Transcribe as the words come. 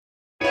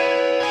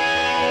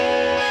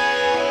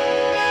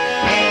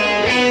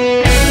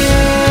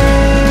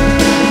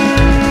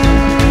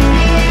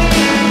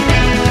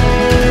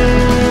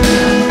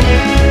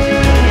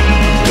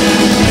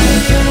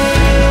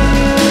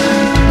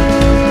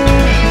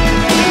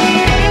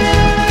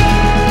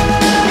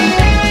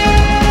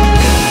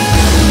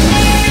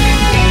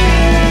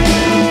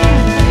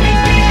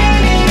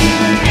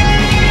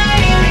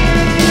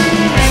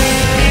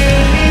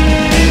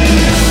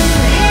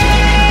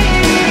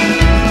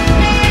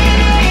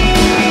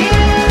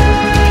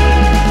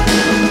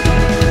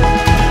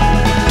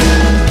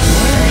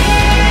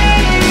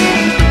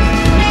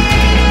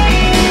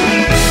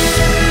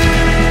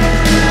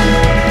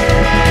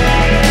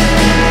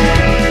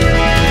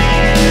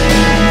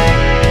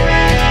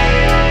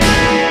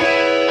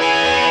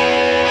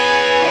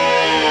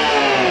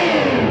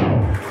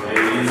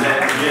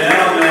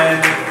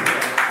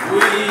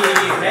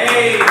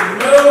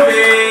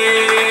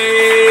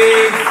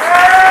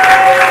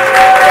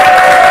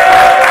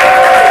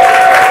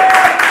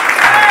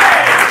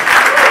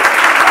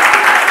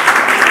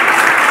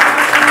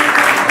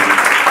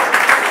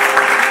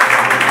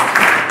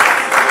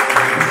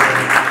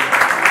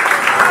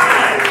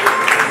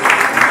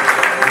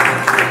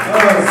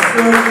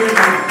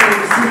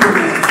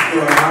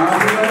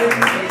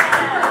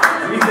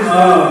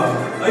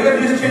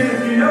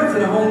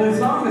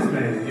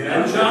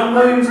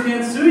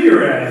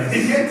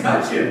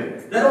touch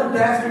him. That old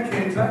bastard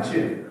can't touch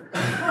him.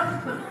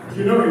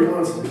 You know he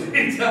wants to.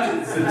 He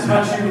does. To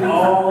touch you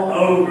all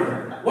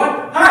over.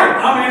 What? Hi,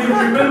 I'm Andrew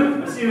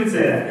Friedman. Let's even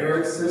say that.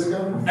 Eric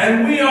Sisko.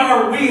 And we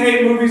are We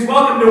Hate Movies.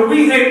 Welcome to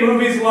We Hate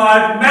Movies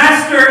Live,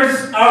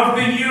 Masters of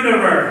the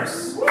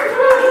Universe.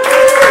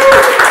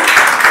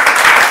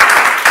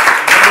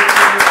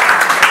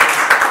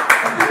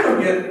 I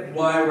don't get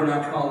why we're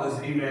not calling this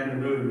He-Man the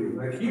movie.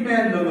 Like,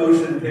 He-Man the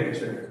motion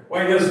picture.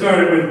 Why you gotta start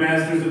it with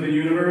Masters of the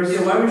Universe?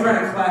 Yeah, why are we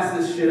trying to class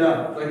this shit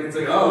up? Like, it's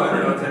like, oh, I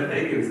don't know, it's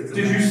ambiguous.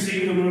 Did you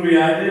see the movie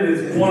I did?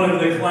 It's one of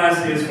the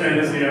classiest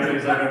fantasy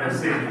epics I've ever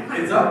seen.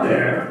 It's up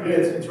there. Yeah,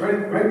 it's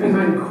right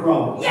behind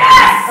Krull.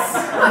 Yes!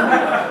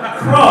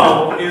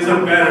 Krull is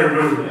a better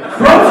movie.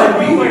 Krull might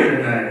be here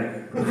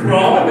tonight.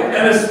 Krull,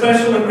 and a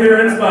special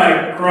appearance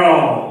by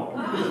Krull.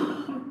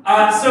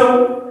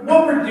 So,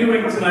 what we're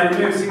doing tonight, you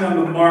may have seen on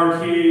the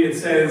marquee, it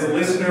says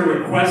Listener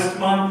Request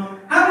Month.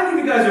 How many of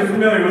you guys are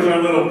familiar with our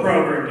little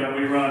program that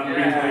we run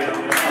weekly?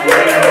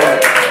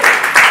 Alright.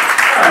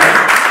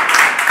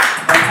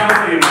 About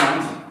the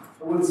amount.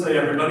 I wouldn't say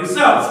everybody.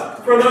 So,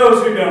 for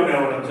those who don't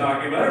know what I'm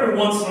talking about, every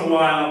once in a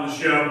while on the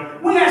show,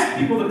 we ask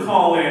people to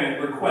call in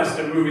and request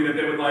a movie that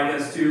they would like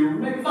us to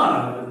make fun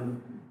of.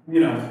 And,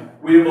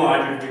 we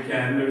oblige if we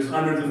can. There's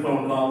hundreds of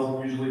phone calls,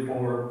 and usually 4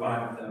 or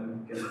 5 of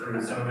them get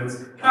through, so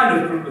it's kind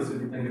of fruitless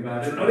if you think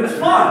about it, but it's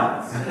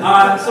fun.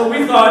 So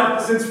we thought,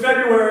 since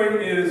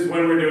February is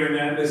when we're doing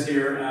that this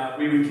year,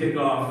 we would kick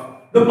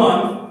off the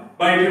month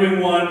by doing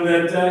one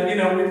that,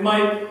 we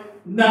might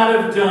not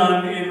have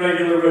done in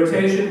regular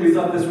rotation. We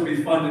thought this would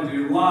be fun to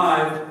do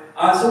live.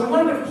 So we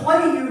wanted to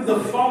play you the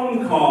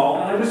phone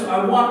call, and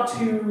I want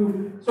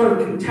to sort of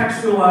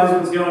contextualize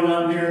what's going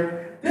on here.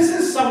 This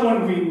is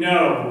someone we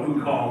know who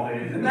called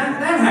in, and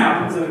that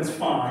happens, and it's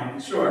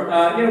fine. Sure.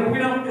 We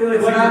don't.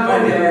 It's not my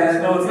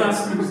dad. No, it's not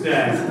Stu's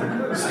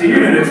dad.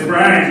 Steven, it's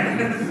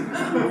Frank.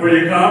 For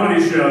your comedy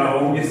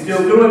show. You're still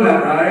doing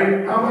that,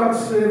 right? How about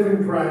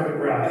Saving Private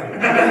Ryan?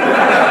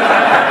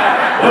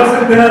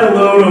 Wasn't that a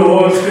load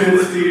of horseshit,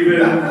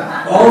 Steven?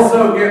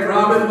 Also, get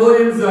Robin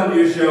Williams on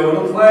your show.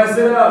 It'll class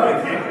it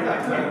up.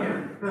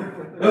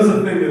 That was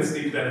the thing that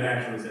Steve Bennett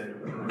actually said.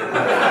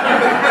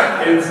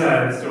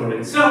 Inside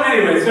story. So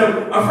anyway,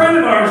 a friend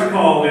of ours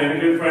called in, a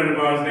good friend of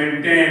ours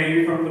named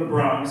Danny from the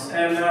Bronx,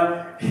 and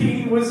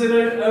he was in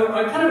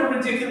a kind of a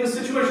ridiculous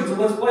situation. So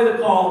let's play the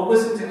call,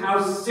 listen to how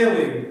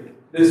silly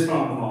this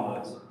phone call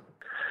is.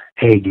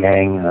 Hey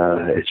gang,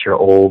 it's your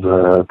old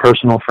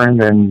personal friend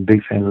and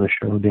big fan of the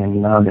show, Danny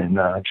Nod, and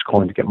just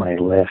calling to get my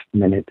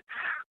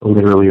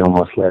literally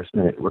almost last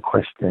minute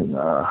request in.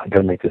 I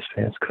gotta make this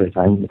fast because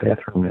I'm in the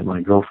bathroom at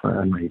my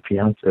girlfriend, my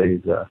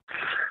fiance's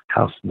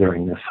house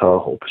during this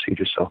whole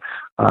procedure. So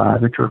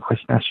I'd like to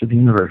request Master of the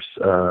Universe.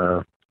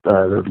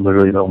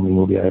 Literally the only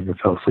movie I ever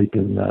fell asleep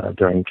in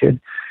during a kid.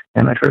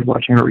 And I tried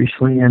watching it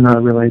recently and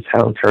realized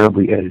how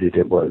terribly edited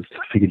it was. I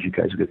figured you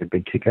guys would get a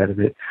big kick out of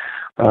it.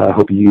 I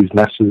hope you use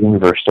Master of the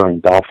Universe starring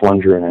Dolph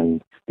Lundgren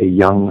and a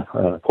young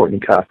Courtney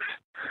Cox.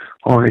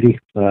 Alrighty,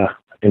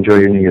 enjoy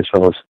your New Year's,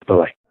 fellas.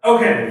 Bye-bye.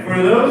 Okay, for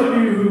those of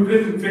you who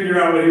couldn't figure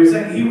out what he was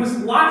saying, he was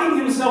locking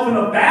himself in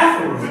a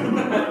bathroom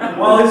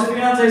while his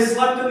fiancée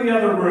slept in the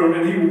other room,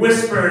 and he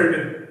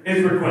whispered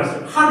his request.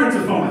 Hundreds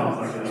of phone calls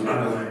like this,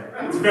 by the way.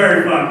 It's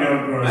very fun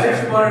going through. I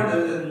just wanted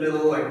the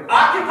little,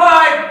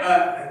 occupied!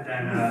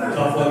 And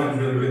Dolph Lundgren's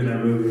really good in that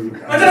movie.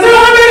 But that's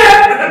all a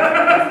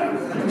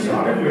minute!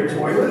 Shot in your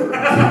toilet?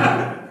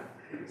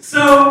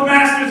 So,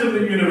 Masters of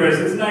the Universe.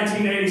 It's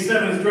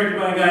 1987. It's directed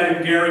by a guy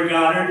named Gary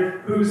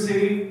Goddard. Who's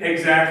he?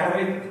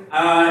 Exactly.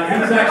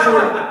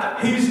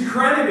 He's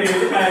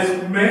credited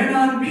as Man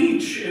on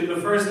Beach in the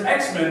first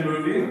X-Men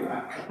movie.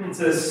 It's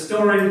a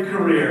storied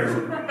career.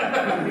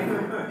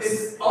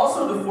 It's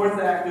also the fourth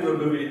act of a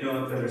movie no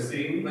one's ever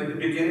seen, like the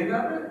beginning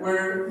of it,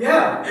 where you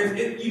have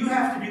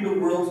to be the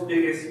world's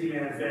biggest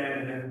He-Man fan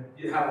and then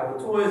you have all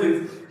the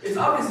toys. It's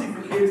obviously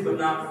for kids, but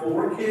not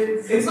for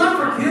kids. It's not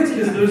for kids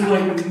because there's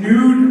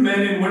nude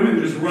men and women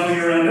just running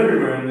around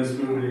everywhere in this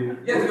movie.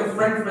 Yeah, it's like a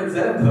Frank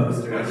Frazetta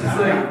poster. It's just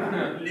like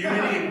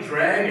nudity and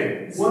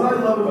dragons. What I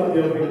love about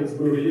the opening of this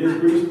movie is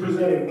we're just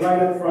presenting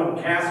right up front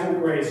Castle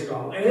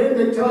Grayskull. And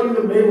they tell you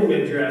the mailing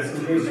address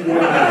in case you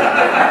want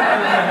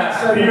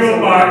to. P.O.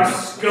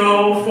 Box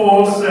Skull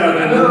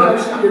 47. No,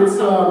 actually, it's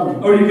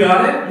Oh, you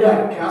got it?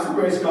 Yeah, Castle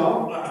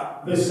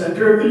Grayskull, the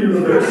center of the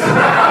universe,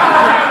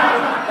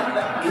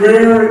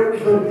 where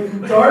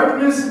the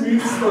darkness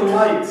meets the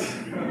light.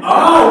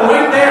 Oh,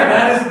 right there.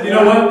 That is, you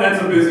know what?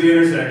 That's a busy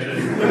intersection.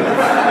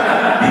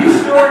 Be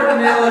sure to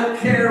mail it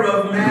care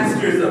of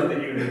Masters of the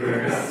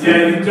Universe.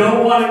 Yeah, you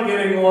don't want it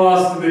getting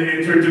lost in the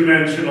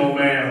interdimensional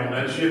mail.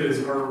 That shit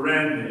is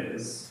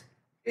horrendous.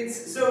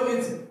 It's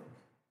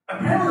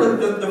apparently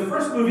the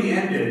first movie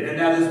ended, and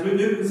now this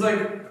movie is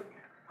like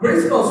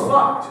Grayskull's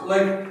fucked.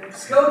 Like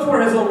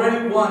Skeletor has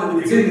already won at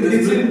the beginning of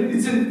this movie.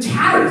 It's in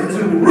tatters.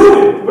 It's in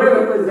ruin. Wait.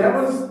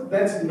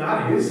 That's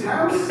not his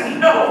house?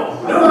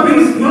 No,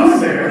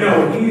 he's there.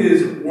 No, he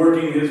is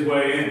working his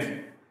way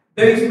in.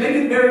 They make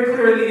it very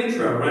clear in the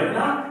intro, right?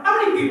 Now,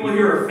 how many people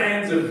here are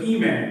fans of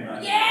He-Man?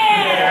 everybody.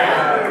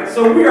 Yeah!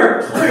 So we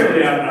are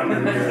clearly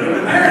outnumbered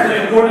here. Apparently,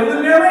 according to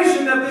the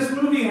narration that this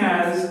movie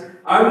has,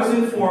 I was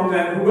informed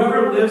that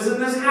whoever lives in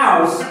this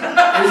house is the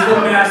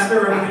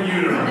master of the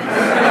universe.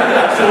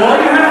 So all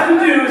you have to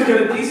do is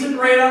get a decent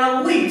grade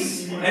on a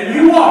lease, and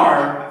you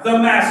are the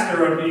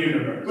master of the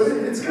universe. But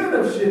it's kind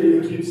of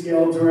shitty to keep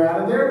Skeletor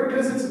out of there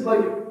because it's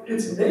like,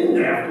 it's named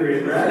after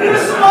it, right?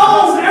 There's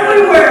skulls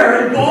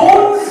everywhere and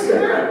bones.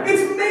 Yeah.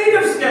 It's made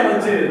of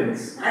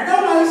skeletons. I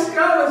know my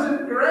skull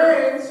isn't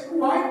gray, it's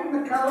white in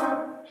the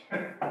color.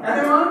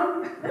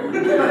 Anyone?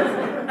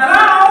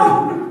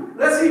 Hello?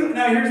 Let's see.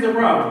 Now here's the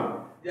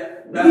problem.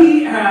 Yeah.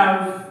 We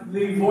have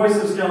the voice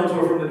of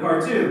Skeletor from the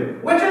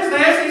cartoon. Which is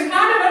this? He's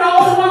kind of an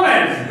old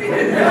woman.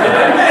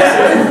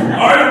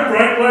 I am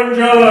Frank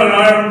Langella, and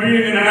I am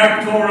being an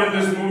actor in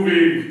this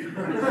movie.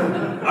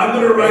 I'm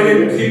going to write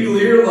in King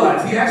Lear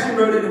lines. He actually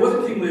wrote it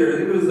wasn't King Lear, I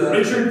think it was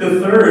Richard III.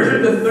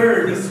 Richard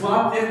III. He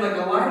swapped in like a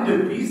line to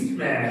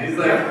Beastman. He's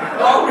like,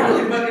 oh,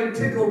 really fucking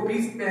tickle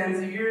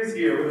Beastman's ears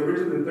here with a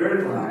Richard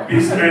III line.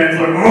 Beastman's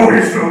like, oh,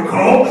 he's so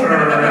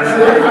cultured. That's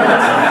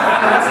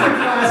the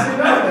classic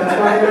note. That's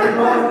why they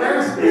call it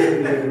Thespian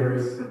of the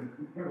universe.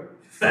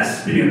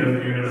 Thespian of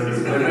the universe.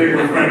 I think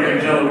what Frank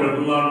Langella would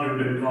have loved to have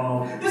been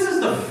called. This is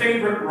the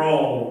favorite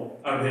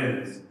role of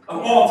his, of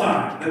all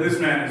time, that this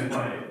man has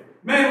played.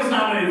 Man was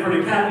nominated for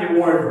the Academy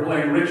Award for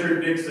playing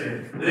Richard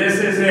Nixon. This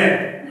is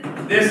it.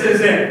 This is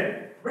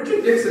it.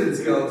 Richard Nixon and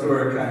Skeletor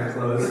are kind of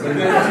close. Like,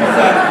 they're two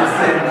sides of the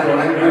same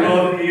coin. They're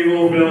both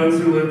evil villains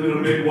who lived in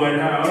a big White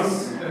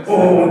House.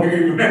 Oh,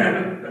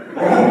 He-Man. Oh,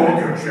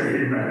 look at you,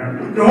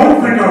 He-Man. Don't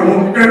think I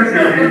won't get you,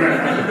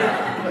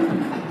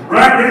 He-Man.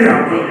 Rat me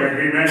out, will you,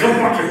 He-Man? You'll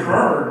fucking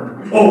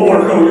burn. Oh,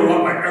 Warco, you're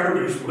on my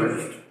enemies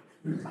list.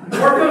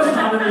 Warco's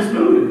not in this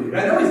movie. I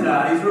know he's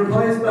not. He's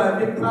replaced by a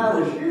big pile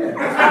of shit.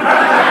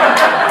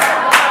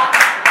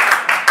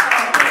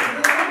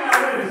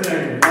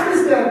 What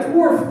is that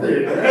dwarf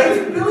thing?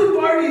 It's Billy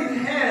Barty's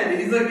head.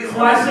 He's like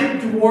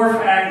Classic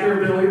dwarf actor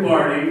Billy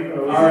Barty,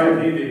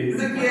 R.I.P.D.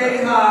 He's like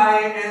yay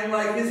high, and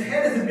like his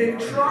head is a big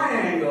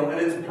triangle, and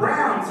it's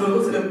brown, so it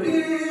looks like a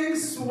big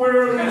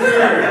swirly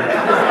turd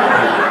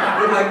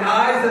with like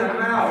eyes and a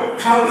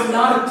mouth. How it's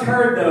not a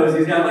turd though is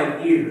he's got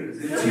like ears.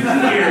 It's 2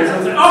 ears. So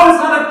it's like, oh,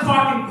 it's not a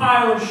talking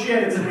pile of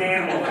shit. It's an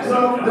animal. So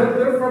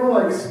they're from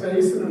like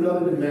space in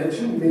another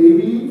dimension.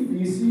 Maybe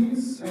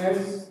feces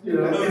has, you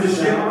know. Oh, the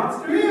shit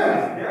monster?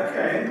 Yeah. Yeah,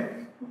 okay.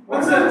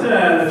 What's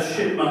that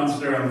shit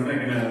monster I'm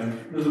thinking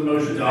of? There's a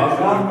motion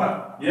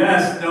Dogma?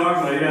 Yes,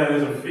 Dogma. Yeah,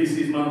 there's a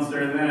feces monster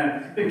in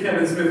that. I think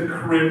Kevin Smith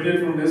cribbed it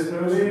from this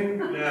movie.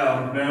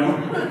 No. No?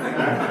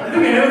 I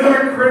think anyone's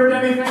ever cribbed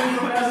anything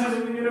from Masters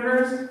of the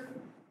Universe?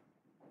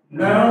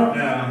 No?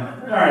 No.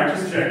 Alright,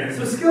 just checking.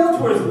 So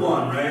Skeletor's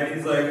one, right?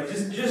 He's like,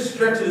 just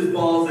stretches his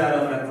balls out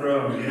on that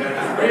throne. You know,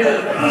 just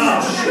really,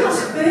 He's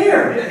just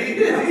there. Yeah, he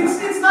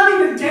is. It's not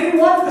even day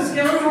one of the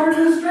Skeletor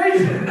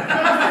administration.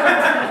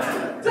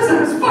 Doesn't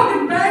have his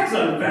fucking bags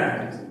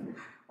unpacked.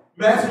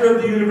 Master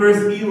of the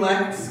Universe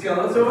elect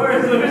Skeletor?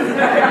 No,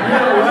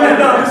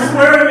 the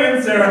swearing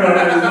in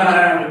ceremony is not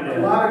happening A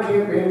yet. lot of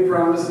campaign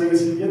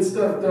promises. You get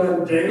stuff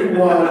done day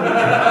one.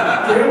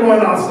 Day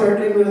one, I'll start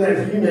getting rid of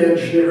that He-Man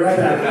shit right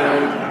after.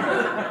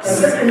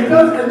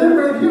 And then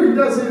right here he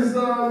does his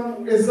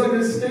it's like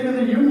a State of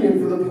the Union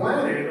for the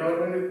planet.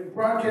 And it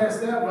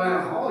broadcast that by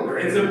a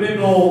hologram. It's a big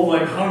old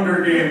like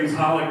Hunger Games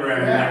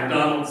hologram, Yeah. like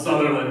Donald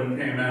Sutherland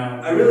came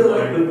out. I really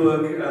like the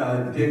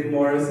book Dick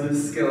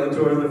Morris's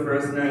Skeletor the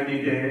First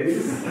 90 Days.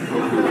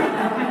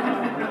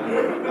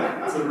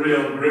 It's a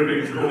real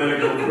gripping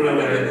political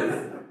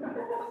thriller.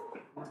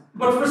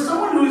 But for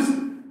someone who's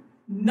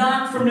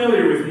not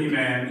familiar with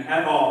He-Man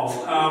at all,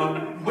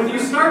 when you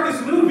start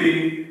this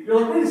movie, you're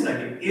like, wait a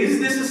second, is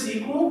this a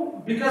sequel?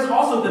 Because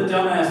also the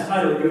dumbass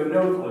title, you have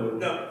no clue.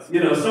 No.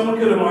 You know, someone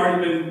could have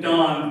already been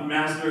done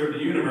Master of the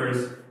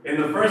Universe in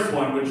the first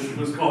one, which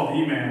was called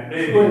He-Man.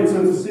 Maybe. Wait,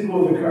 so it's a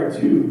sequel to the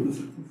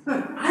cartoon.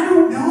 I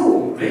don't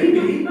know.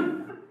 Maybe.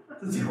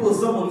 The sequel of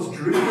someone's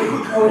dream.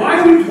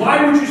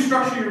 Why would you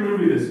structure your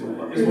movie this way?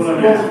 Is what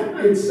I'm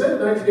asking. It's set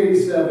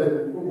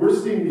 1987. We're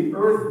seeing the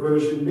Earth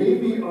version,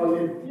 maybe on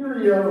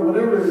Etheria or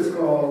whatever it's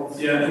called.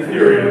 Yeah,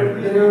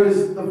 Etheria. There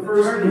is the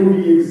first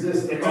movie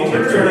existing. Oh,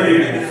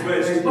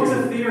 Etheria. What's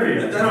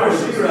Etheria? That's where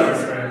She-Ra's.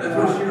 That's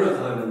where She-Ra's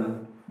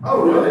living. Oh,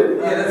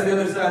 really? Yeah, that's the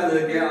other side of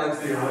the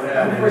galaxy or For a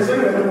whatever.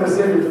 second, I thought I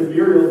said it's a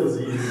venereal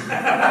disease.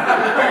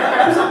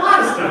 There's a lot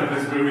of stuff in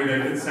this movie that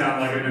could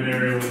sound like a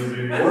venereal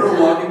disease. Or a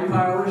walking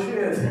pile of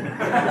shit.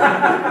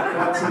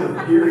 Lots of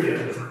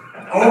Etheria.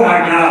 Oh my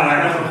god, I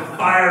have a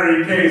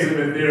fiery case of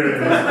Etheria.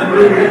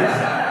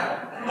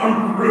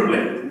 I'm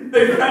ruined.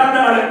 They found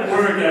out at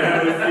work I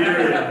have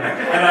Etheria,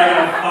 and I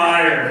got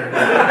fired.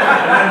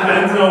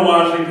 And Denzel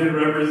Washington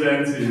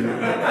represents you.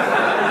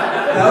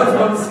 That was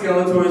one of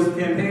Skeletor's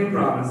campaign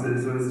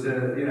promises, was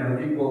to,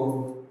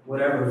 equal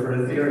whatever for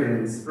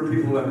Ethereans, for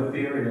people who have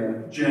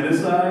Etheria.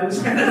 Genocide?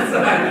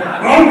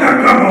 Don't get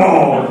them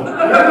all!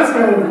 That's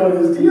kind of what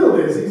his deal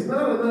is. He's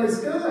not a nice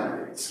guy.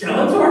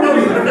 Skeletor? No,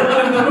 he's the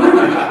villain in the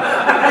movie.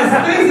 His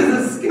face is a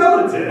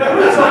skeleton.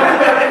 Every time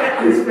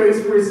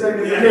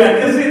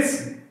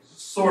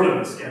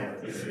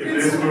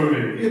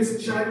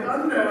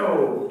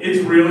Hundo. It's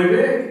really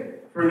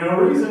big for no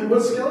reason.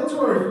 Was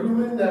Skeletor a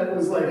human that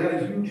was like had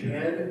a huge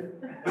head?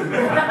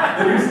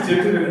 That he was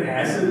dipped in an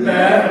acid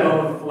bath and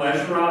all the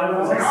flesh rotted I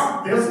was off. like,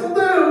 oh, this will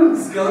do.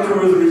 Skeletor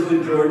was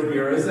originally George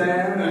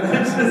Muresan, and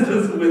then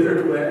just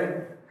withered away.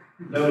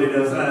 Nobody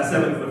knows.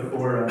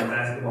 7'4"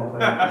 basketball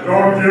player.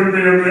 Don't give me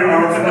the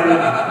answer.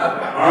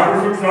 I have a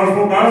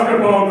successful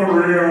basketball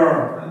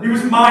career. He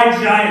was My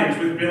Giant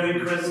with Billy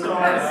Crystal.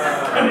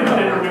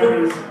 Anybody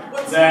remembers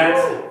that?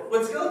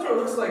 What Skeletor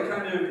looks like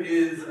kind of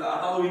is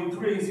Halloween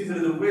 3 Season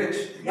of the Witch.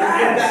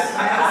 Yes!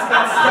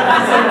 That stuck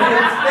in some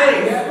kid's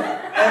face,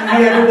 and he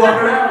had to walk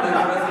around like the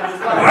rest of his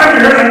life.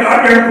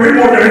 I'm here 3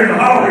 more days of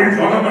Halloween,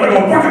 so I'm gonna go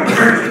fucking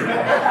crazy.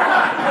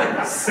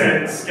 Said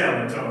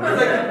Skeletor. It's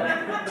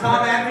like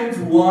Tom Atkins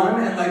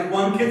won, and like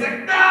one kid's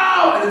like,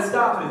 no! And it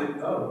stops, and he's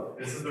like, oh,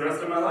 this is the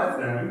rest of my life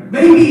then.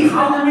 Maybe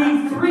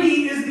Halloween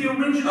 3 is the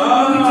original movie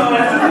to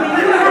last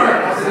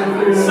in the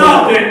universe.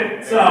 Solved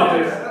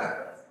it.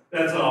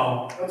 That's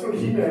all. That's when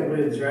He-Man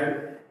wins, right?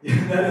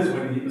 That is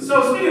when he.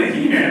 So speaking of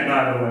He-Man,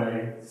 by the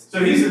way,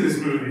 so he's in this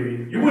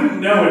movie. You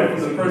wouldn't know it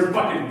for the first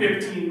fucking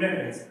 15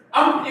 minutes. If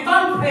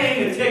I'm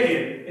paying a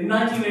ticket in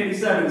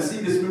 1987 to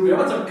see this movie, I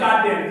want some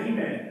goddamn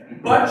He-Man.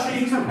 Butt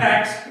cheeks,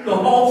 pecs, the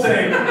whole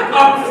thing,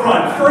 up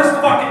front, first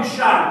fucking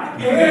shot.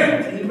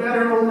 He-Man. He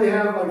better only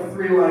have like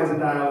 3 lines of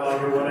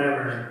dialogue or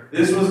whatever.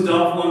 This was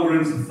Dolph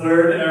Lundgren's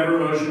 3rd ever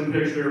motion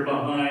picture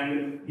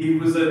behind. He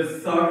was a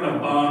thug in a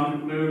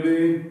Bond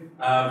movie.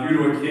 View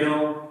to a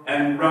Kill,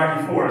 and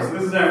Rocky 4. So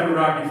this is after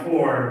Rocky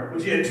 4.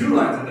 Which he had 2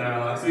 lines of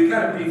dialogue, so he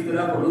kind of beefed it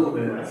up a little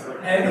bit.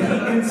 And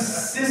he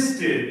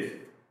insisted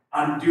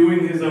on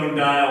doing his own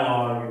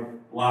dialogue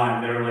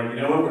live. They were like,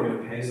 you know what, we're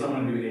going to pay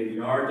someone to do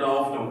ADR,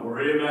 Dolph, don't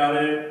worry about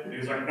it. And he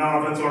was like,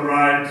 no, that's all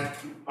right.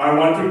 I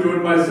want to do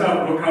it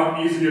myself, look how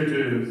easy it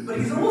is. But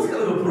he's almost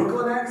got like a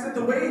Brooklyn accent.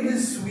 The way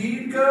his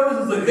Swede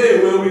goes is like, hey,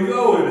 where are we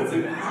going? It's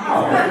like,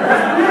 how?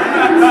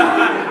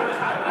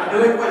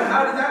 You're like, what,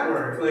 how did that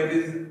work?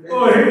 Like,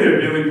 Oh, hey there,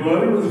 Billy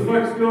Buddy, what the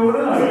fuck's going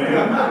on,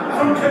 man?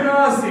 From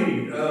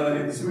Canarsie,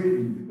 in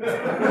Sweden.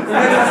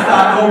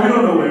 Stockholm, we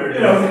don't know where it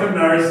is. You know,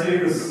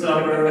 Canarsie, the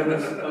suburb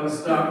of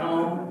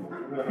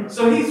Stockholm.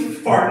 So he's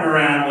farting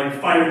around,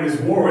 like, fighting this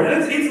war.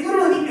 And it's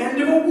literally the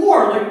end of a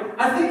war. Like,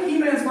 I think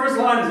He-Man's first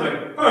line is like,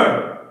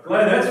 oh,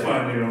 glad that's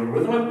finally over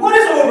with. I'm like, what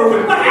is over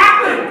with? What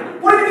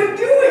happened? What are you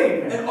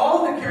doing? And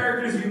all of the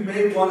characters you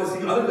may want to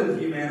see other than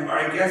He-Man are,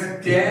 I guess,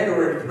 dead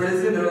or in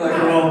prison. They're like,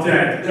 They're all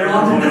dead. They're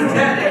all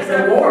dead. It's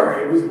a war.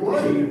 It was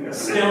bloody.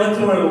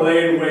 Skeletor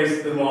laid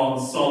waste them all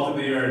and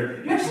salted the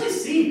earth. You actually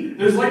see,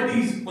 there's like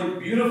these like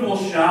beautiful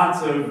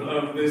shots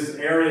of this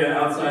area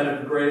outside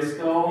of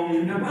Grayskull. And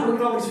you're like, wow, look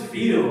at all these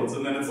fields.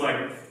 And then it's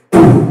like,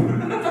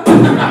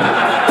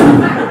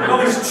 all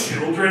these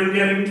children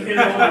getting killed.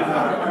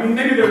 I mean,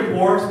 maybe they're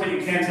dwarfs, but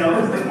you can't tell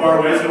because they're far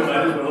away, so it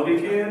might as well be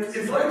kids.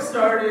 It's like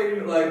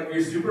starting like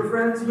your Super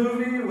Friends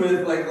movie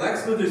with like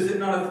Lex Luthor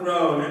sitting on a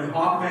throne and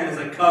Hawkman is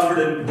like covered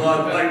in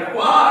blood. Like,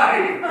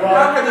 why?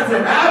 How can this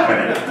have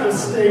happened? The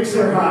stakes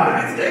are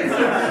high. The stakes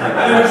are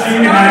And then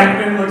Gene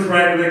Hackman looks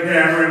right at the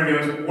camera and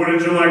goes,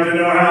 wouldn't you like to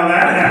know how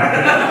that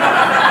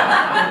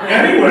happened?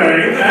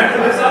 Anyway, back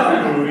to this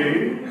other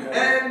movie.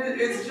 And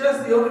it's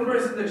just the only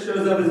person that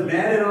shows up is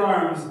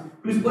Man-at-Arms,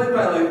 who's played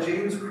by like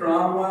James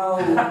Cromwell.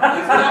 It's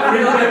not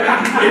really.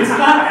 It's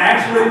not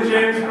actually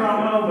James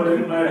Cromwell, but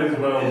it might as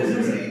well It's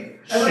just be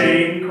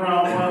Shane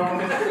Cromwell.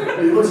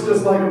 He looks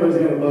just like him, but he's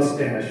got a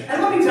mustache.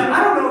 And let me tell you,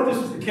 I don't know if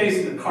this was the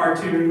case in the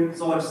cartoon,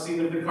 so I've seen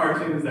of the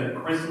cartoons, that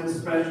Christmas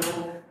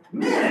special.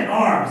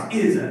 Man-at-Arms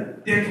is a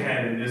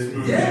dickhead in this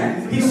movie.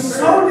 Yeah, he's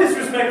so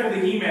disrespectful to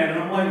He-Man, and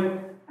I'm like,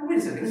 oh, wait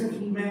a second, isn't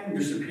He-Man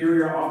your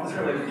superior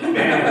officer? Like,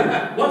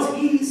 He-Man, once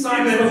he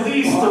signs the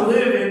lease to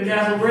live in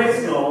Castle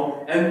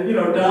Grayskull and, you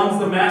know, dons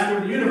the Master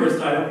of the Universe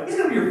title, he's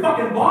gonna be your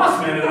fucking boss,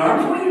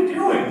 Man-at-Arms. What are you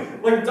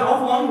doing? Like,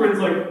 Dolph Lundgren's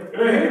like,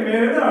 hey,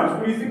 Man-at-Arms,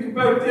 what do you think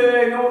about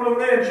going over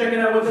there and checking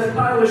out what that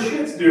pile of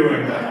shit's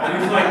doing?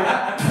 And he's like,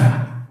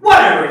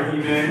 whatever,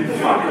 He-Man,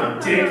 fucking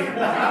dick.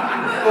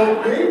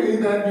 Well, maybe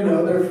that, you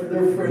know,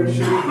 their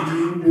friendship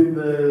deemed in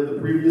the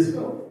previous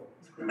film.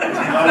 You're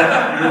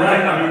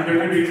right. I mean, there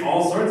could be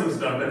all sorts of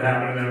stuff that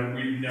happened that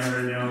we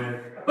never know.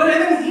 But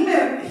then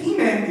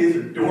He-Man is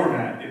a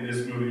doormat in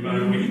this movie. By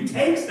the way, he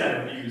takes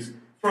that abuse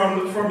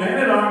from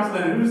Man-at-Arms.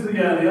 Then who's the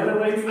other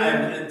lady?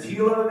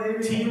 Tila,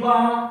 maybe.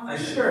 Tila.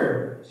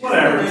 Sure.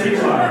 Whatever.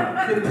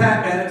 Tila.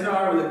 Pat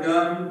Benatar with a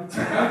gun.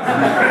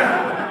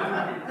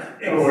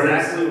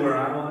 Exactly where I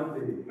want to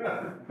be.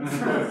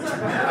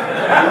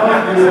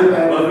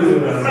 Love is You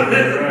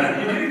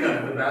need a gun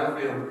for the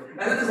battlefield.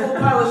 And then this whole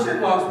pile of shit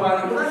walks by,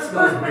 like, well, that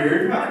smells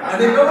weird. And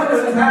they go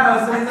into his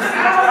house, and he's like,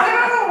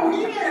 oh, no,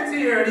 He-Man's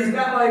here. And he's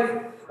got, like,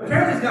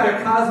 apparently he's got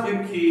a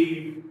cosmic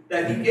key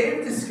that he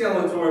gave to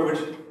Skeletor,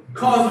 which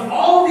caused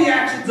all the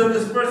actions of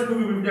this first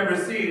movie we've never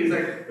seen. He's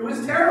like, it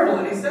was terrible.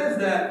 And he says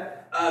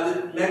that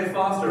Meg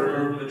Foster,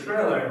 remember from the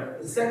trailer,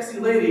 the sexy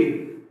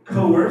lady,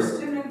 coerced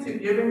him into to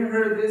giving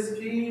her this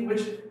key,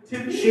 which to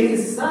me...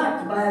 She's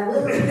sucked by a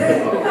little dick.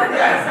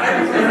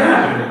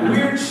 Yes,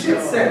 weird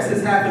shit sex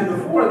has happened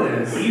before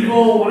this.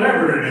 Evil,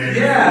 whatever it is.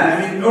 Yeah, I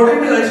mean, or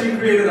maybe like she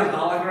created a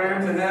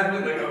hologram to have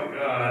it, like, oh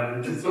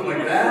god, just something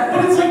like that.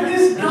 But it's like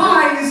this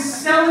guy is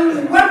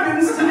selling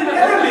weapons to the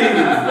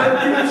enemy.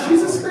 But,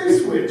 she's a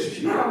space witch.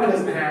 She probably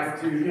doesn't have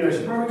to.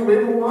 She probably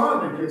wave a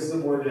wand and get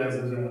some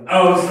orgasms out.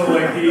 Oh, so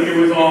like it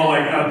was all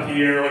like up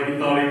here, like he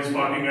thought he was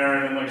fucking her,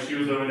 and then like she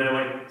was over there,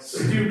 like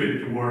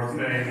stupid dwarf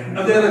thing.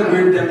 Are they like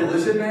weird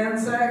Demolition Man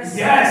sex?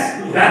 Yes,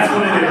 that's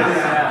what it is.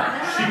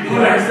 Yeah. She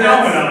put her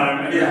helmet on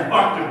him and Yeah.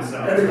 fucked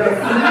himself. And it got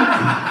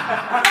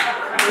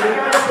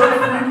so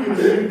freaky,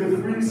 they made the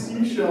 3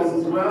 seashells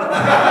as well.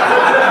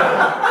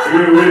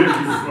 Wait, you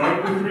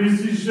fucked the 3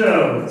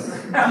 seashells.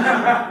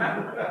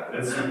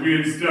 That's some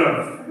weird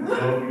stuff.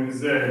 That's all I'm gonna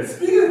say.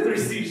 Speaking of 3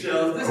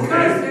 seashells, this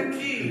cosmic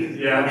key is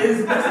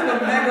just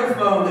like a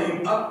megaphone that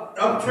you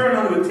upturn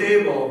onto a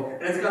table,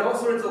 and it's got all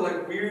sorts of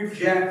like weird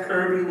Jack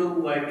Kirby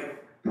little like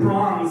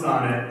prongs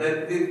on it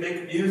that they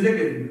make music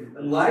and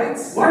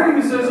lights. Why are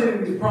you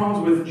associating these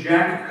problems with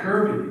Jack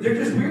Kirby? They're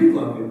just weird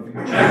looking.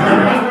 Jack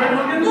Kirby's weird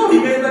looking? No, he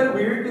made like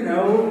weird, He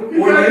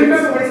ornate kind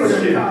of looks like a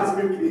shit.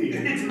 cosmic key.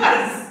 It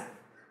does.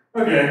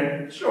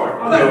 Okay, sure.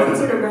 It's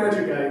like a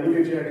magic guy. Look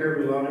at Jack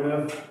Kirby long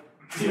enough.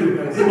 He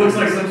looks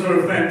like some sort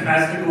of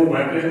fantastical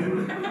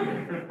weapon.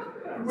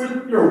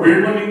 You're a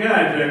weird looking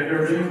guy, Jack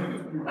Kirby.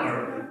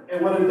 And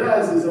what it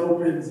does is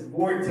opens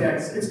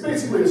vortex. It's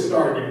basically a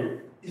Stargate.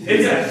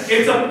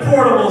 It's a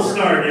portable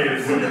Stargate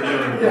is what you're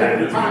doing. Yeah,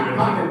 the pocket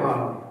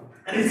bomb.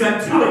 And he's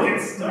got 2 of them.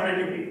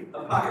 A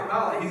pocket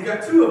dollar. He's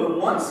got 2 of them.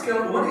 One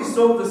he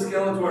sold to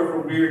Skeletor for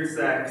weird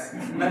sex,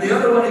 and the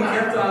other one he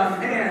kept on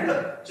hand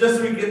just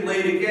so he could get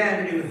laid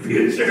again in the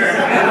future.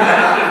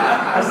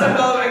 I was like,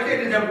 oh, I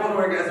can't just have one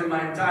orgasm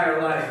my entire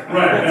life.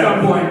 Right. At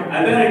some point.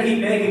 I better keep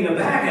making a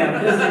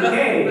backup just in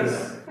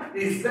case.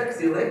 These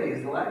sexy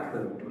ladies like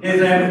them.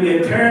 Because I have to be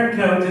a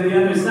turncoat to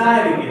the other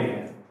side again.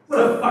 What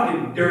a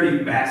fucking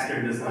dirty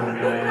bastard this little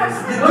guy is.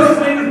 What's his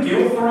name?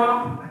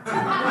 Gilthrop?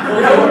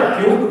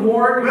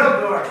 Gilmore?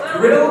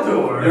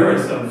 Grildor. There are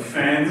some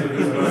fans of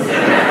this movie.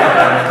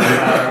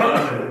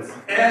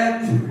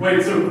 And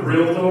wait, so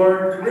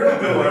Grildor?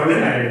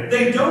 Okay.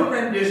 they don't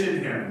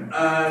rendition him.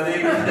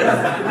 They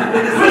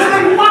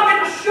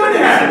fucking should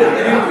have.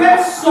 You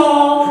get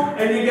Saul,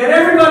 and you get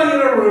everybody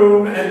in a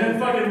room, and then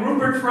fucking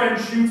Rupert Friend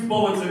shoots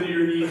bullets into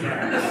your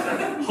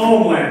kneecaps.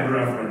 Homeland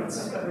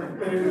reference.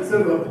 And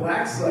instead of a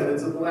black site,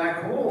 it's a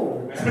black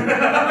hole.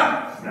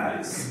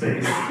 Nice.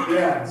 Space.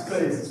 Yeah,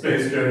 space.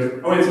 Space jokes.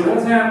 Oh wait, so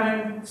what's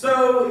happening?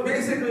 So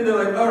basically, they're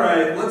like, all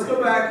right, let's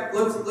go back.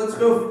 Let's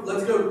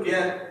go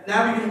get.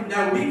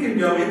 Now we can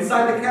go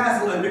inside the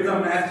castle and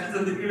become masters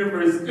of the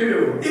universe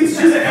too. It's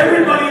just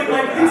everybody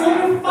like it's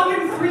like a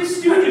fucking Three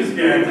Stooges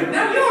gang. It's like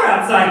now you're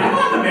outside. Come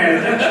on, the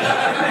man.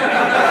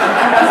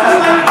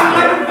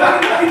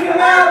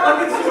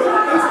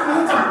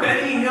 It's a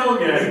Benny Hill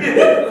gang.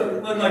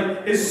 And like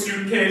his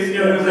suitcase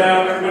goes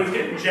out. Everyone's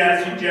getting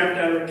Jazzy Jeff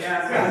out of the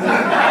castle.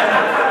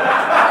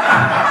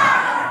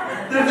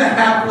 There's a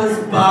hapless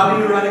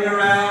Bobby running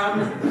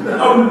around.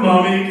 A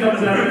mummy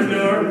comes out the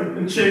door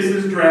and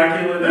chases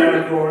Dracula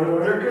down the corridor.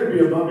 There could be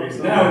a mummy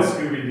somewhere. Now it's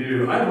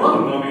Scooby-Doo. I love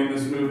a mummy in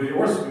this movie,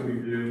 or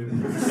Scooby-Doo.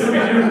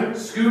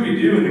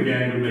 Scooby-Doo and the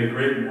gang would make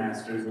great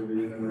masters of the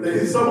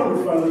universe. Someone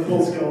would finally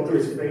pull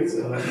Skeletor's face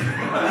out.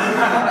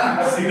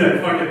 See that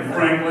fucking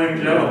Frank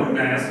Langella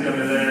mask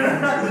under there?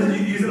 Did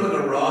you use it like a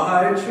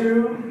rawhide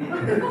shoe?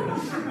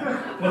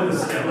 What, the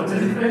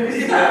skeleton face?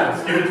 Yeah.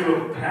 Just give it to a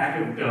pack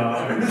of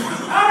dogs.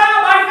 Oh no,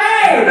 my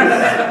face!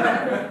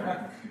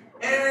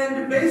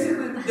 And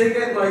basically, they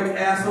get like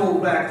asshole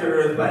back to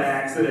Earth by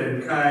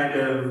accident, kind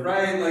of,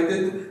 right? Like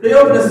they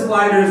open a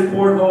Sliders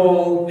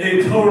porthole.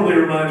 It totally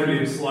reminded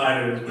me of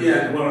Sliders, which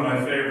Yeah. is one of my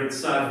favorite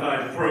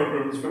sci-fi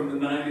programs from the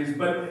 90s.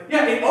 But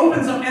yeah, it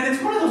opens up, and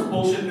it's one of those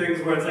bullshit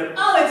things where it's like,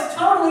 oh, it's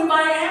totally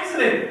by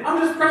accident. I'm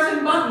just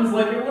pressing buttons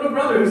like your little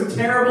brother who's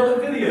terrible at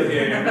video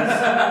games.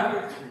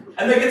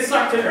 And they get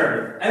sucked to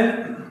Earth.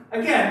 And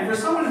again, for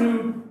someone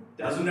who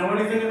doesn't know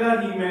anything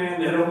about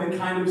He-Man, had only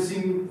kind of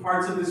seen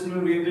parts of this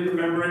movie and didn't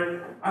remember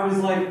it, I was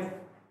like,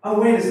 oh,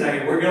 wait a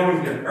second, we're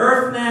going to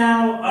Earth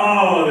now?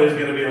 Oh, there's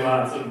going to be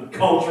lots of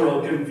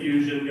cultural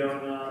confusion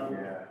going on.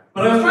 Yeah.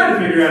 But I was trying to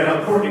figure out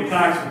how Courtney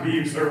Cox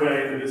weaves her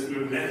way into this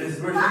movie. And this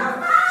is where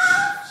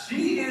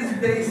she is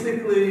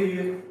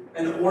basically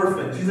an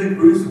orphan. She's like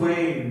Bruce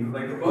Wayne.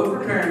 Like both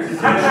her parents. She's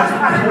poor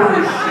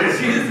as shit.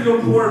 She is the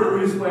poor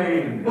Bruce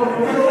Wayne. Well,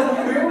 we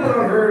open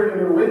on her and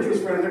her waitress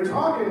friend, they're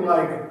talking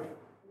like,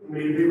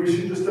 maybe we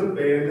should just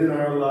abandon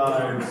our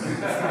lives.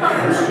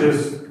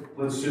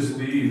 Let's just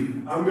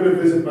leave. I'm gonna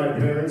visit my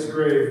parents'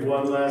 grave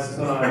one last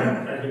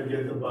time and then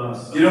get the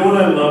bus. You know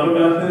what I love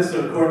about this?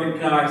 So Courtney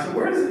Cox,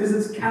 where is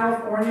it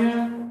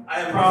California?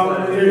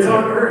 Probably. It's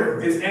on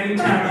Earth. It's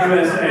Anytime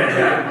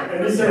USA,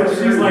 right? And So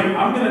she's like,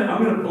 I'm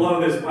gonna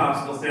blow this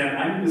popsicle stand.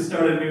 I need to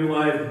start a new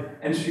life,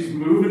 and she's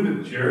moving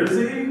to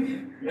Jersey.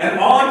 And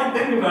all I could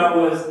think about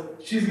was,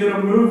 she's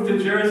gonna move to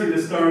Jersey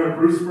to star in a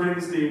Bruce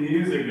Springsteen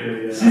music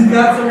video. She's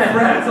got some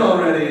friends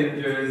already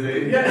in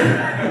Jersey.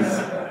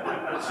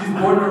 She's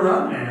born to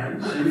run,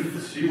 man.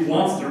 She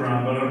wants to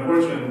run, but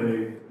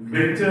unfortunately,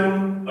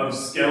 victim of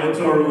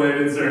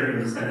Skeletor-related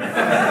circumstances.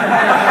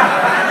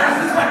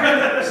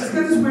 She's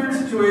got this weird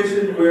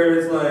situation where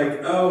it's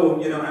like, oh,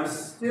 you know, I'm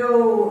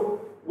still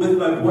with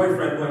my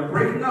boyfriend who I'm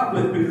breaking up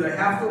with because I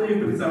have to leave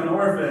because I'm an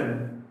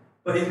orphan.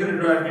 But he's going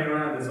to drive me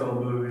around this whole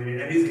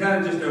movie, and he's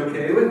kind of just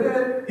okay with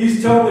it.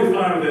 He's totally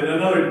fine with it.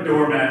 Another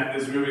doormat in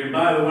this movie. And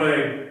by the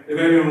way, if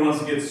anyone wants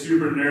to get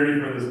super nerdy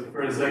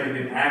for a second,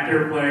 the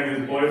actor playing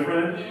his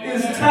boyfriend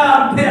is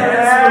Tom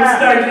Paris from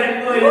Star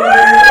Trek Voyager.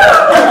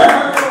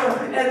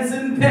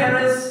 Ensign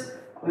Paris.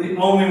 I'm the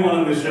only one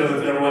on the show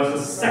that's ever watched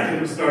a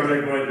second of Star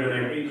Trek Voyager,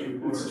 and I hate you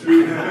for it. It's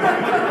true.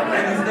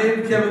 And he's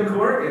named Kevin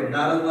Corrigan,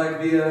 not unlike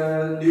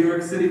the New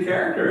York City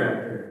character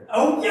actor.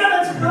 Oh yeah,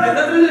 that's And right.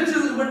 that's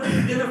just, when,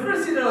 in the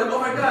first scene, they're like, oh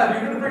my god,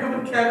 you're going to break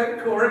up with Kevin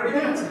Corrigan?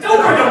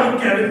 Don't bring up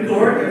with Kevin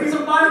Corrigan. He's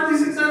a mildly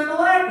successful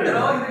actor. And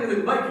all you think is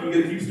like, Mike, you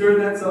going to keep stirring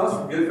that sauce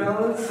from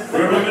Goodfellas?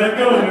 Where am I going to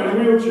go in a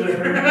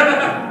wheelchair?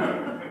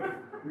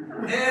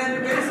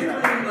 And basically,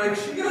 like,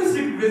 she goes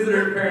to visit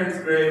her parents'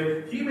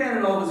 grave, He-Man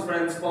and all his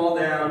friends fall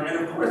down, and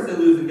of course they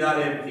lose the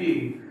goddamn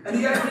key. And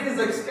the idea is,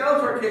 like,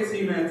 Skeletor kicks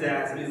He-Man's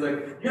ass, and he's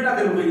like, you're not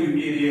gonna win, you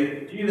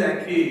idiot, give me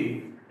that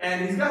key.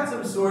 And he's got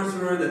some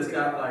sorcerer that's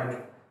got,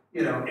 like,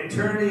 you know,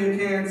 eternity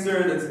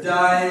cancer that's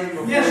dying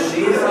before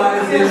he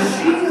realizes.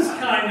 She's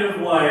kind of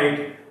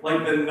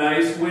like the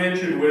nice witch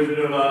in Wizard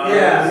of Oz.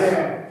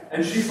 Yeah.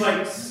 And she's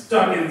like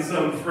stuck in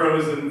some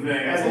frozen thing.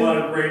 There's a lot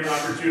of great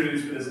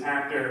opportunities for this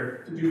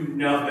actor to do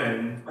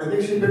nothing. I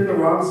think she picked the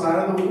wrong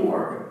side of the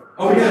war.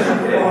 Oh yeah,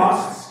 she did.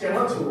 Lost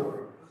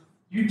Skeletor.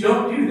 You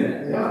don't do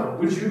that. No.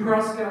 Would you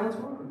cross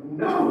Skeletor?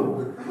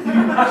 No. She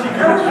kind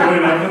of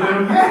Join up with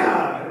him?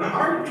 Yeah, in a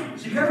heartbeat.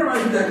 She kind of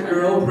reminds me of that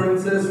girl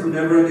princess from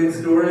Neverending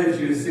Story if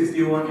she was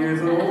 61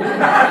 years old.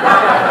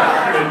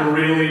 And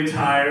really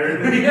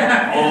tired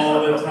Yeah.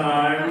 all the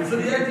time. So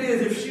the idea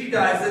is if she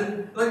dies,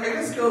 then, like, I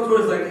guess Skeletor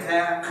is like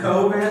half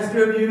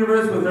co-master of the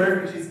universe with her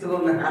because she's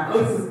still in the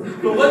house.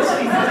 But once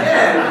she's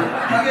dead,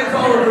 he gets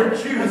all of her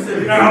juice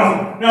and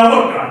Now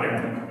look,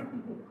 goddammit.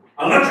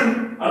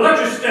 I'll let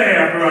you stay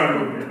after I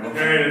move in,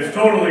 okay? It's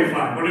totally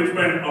fine, but it's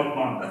been a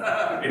month.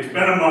 It's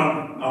been a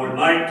month. I would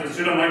like to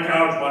sit on my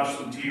couch, watch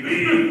some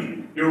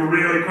TV. You're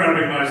really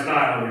cramping my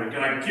style here.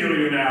 Can I kill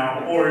you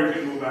now, or you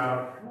can move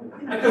out?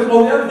 Because, the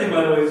other thing,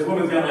 by the way, is this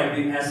woman's got, like,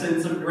 the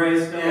essence of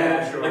Grayskull,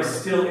 Yeah, sure. like,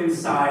 still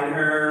inside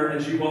her,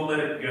 and she won't let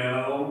it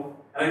go.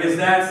 And I guess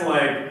that's,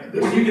 like,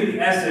 when you get the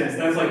essence,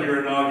 that's, like, your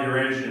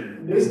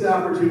inauguration. Missed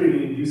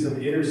opportunity to do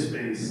some inner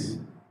space.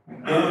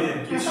 Oh,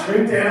 yeah. You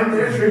shrink down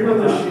there, shrink on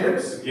the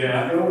ships.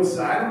 Yeah. Go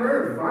inside of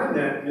her and find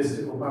that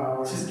mystical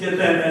power. Just get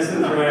that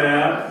essence right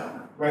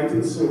out. Right to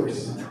the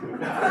source.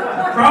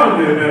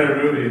 Probably a better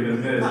movie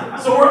than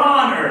this. So we're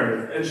on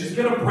Earth, and she's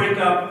gonna break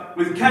up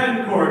with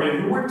Kevin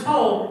Corrigan, who we're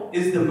told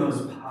is the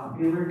most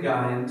popular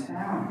guy in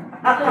town.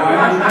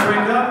 Why would she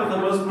break up with the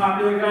most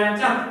popular guy in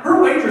town?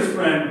 Her waitress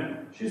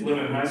friend, she's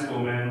living in high school,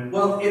 man.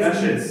 Well, That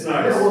shit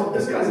sucks. Yeah, well,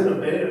 this guy's in a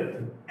band.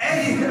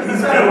 And he's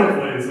It's got going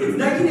places. it's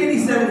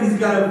 1987, he's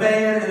got a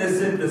van and a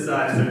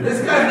synthesizer.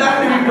 This guy's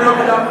not going to be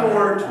broken up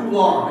for too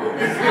long.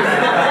 He's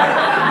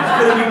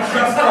going to be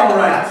just all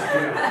right.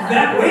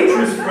 That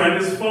waitress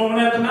friend is foaming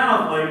at the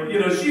mouth, like,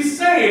 she's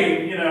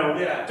saying,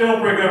 Yeah.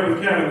 don't break up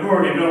with Kevin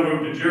Corrigan, don't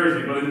move to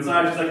Jersey, but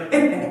inside she's like,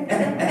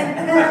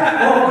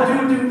 oh,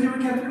 do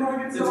Kevin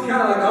Corrigan. It's kind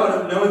of like,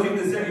 oh, no one's eating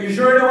this sandwich. You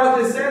sure don't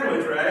want this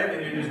sandwich, right?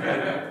 And you're just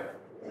kind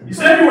of, You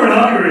said you weren't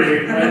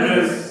hungry, I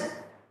just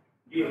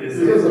eat This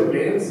this. is a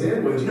band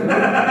sandwich.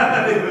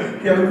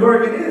 Kevin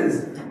Corrigan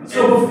is.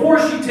 So before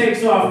she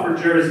takes off for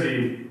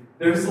Jersey,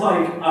 there's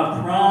like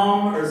a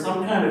prom or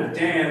some kind of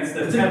dance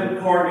that Kevin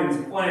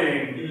Corrigan's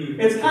playing.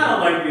 It's kind of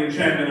like the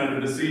Enchantment Under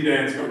the Sea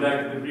dance from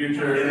Back to the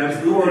Future. It And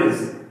absolutely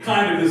it's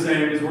kind of the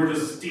same because we're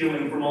just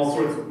stealing from all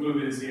sorts of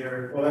movies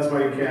here. Well, that's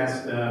why you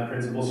cast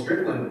Principal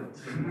Strickland.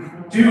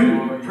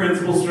 Dude,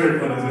 Principal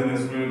Strickland is in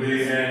this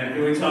movie, and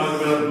can we talk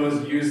about the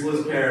most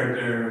useless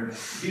character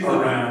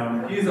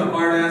around? He's a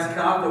hard-ass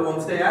cop that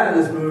won't stay out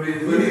of this movie,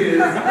 is what he is.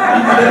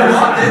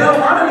 They don't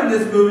want him in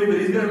this movie, but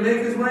he's going to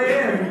make his way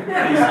in.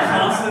 He's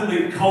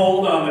constantly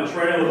cold on the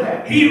trail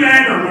of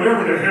He-Man or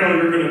whatever the hell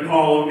you're going to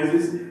call him,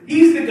 because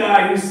he's the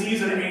guy who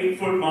sees an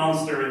 8-foot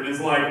monster and is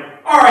like,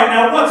 all right,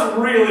 now what's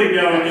really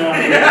going on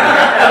here?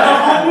 And the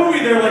whole movie,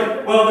 they're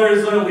like, well,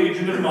 there's a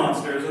legion of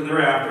monsters, and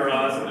they're after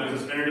us, and there's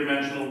this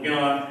interdimensional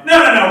gun.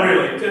 No,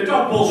 really.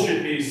 Don't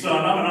bullshit me,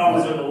 son. I'm an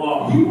officer of the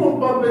law. He won't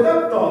bump it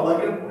up, though.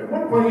 Like, at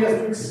one point, he has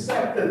to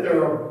accept that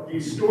there are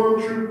these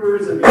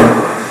stormtroopers and these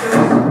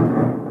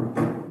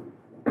monsters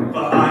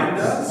Behind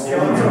us. Oh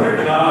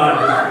my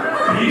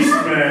God.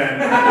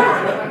 Beastman.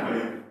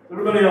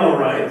 Everybody all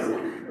right?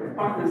 What the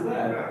fuck was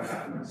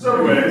that?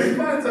 So he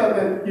finds out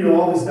that,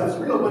 all this stuff's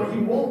real, but he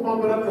won't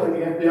bump it up to like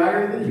the FBI or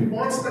anything. He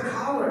wants the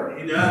collar.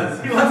 He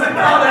does. He wants a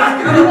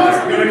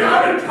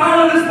collar.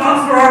 Collar this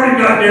monster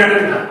already,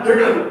 goddammit. They're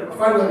gonna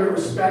finally I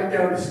was back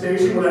down at the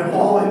station when I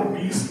haul in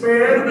Beast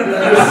Man, the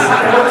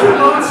skeleton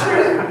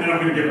monster. And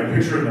I'm going to get my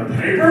picture in the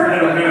paper,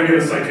 and I'm going to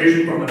get a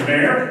citation from the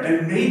mayor,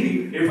 and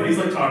maybe, if he's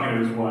like talking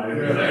to his wife,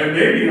 and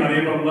maybe, honey,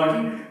 if I'm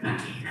lucky, the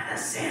key to the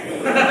city.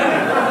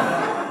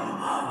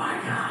 Oh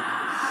my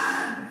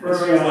God.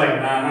 She's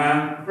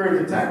like, For a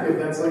detective,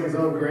 that's like his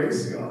own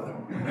Grayskull.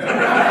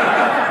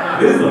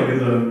 It is like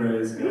his own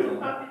Grayskull.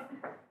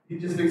 He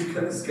just thinks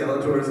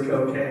Skeletor is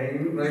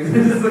cocaine. Like,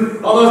 just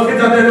like all those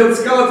kids out there doing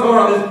Skeletor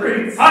on the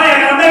streets. Honey, I'm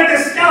gonna make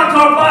this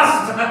Skeletor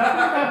bust!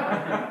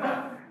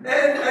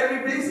 And I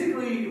mean,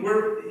 basically,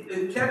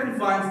 Kevin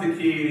finds the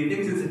key and he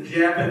thinks it's a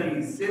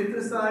Japanese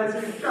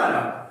synthesizer. Shut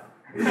up.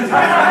 It's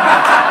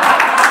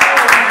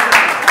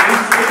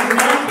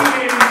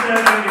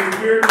 1987, it's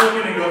weird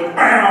looking, and goes,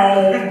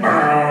 bow,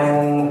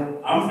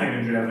 bow. I'm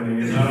thinking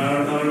Japanese, I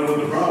don't know what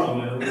the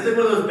problem is. Is it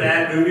one of those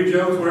bad movie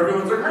jokes where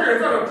everyone's like, hey,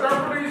 it's not a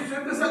Japanese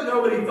synthesizer?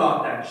 Nobody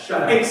thought that.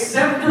 Shut up.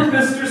 Except for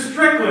Mr.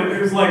 Strickland,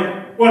 who's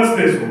like, what's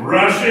this,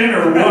 Russian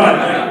or what?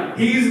 Like,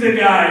 he's the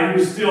guy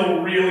who's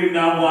still really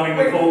not wanting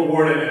the Cold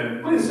War to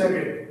end. Wait a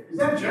second, is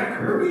that Jack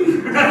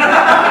Kirby? One of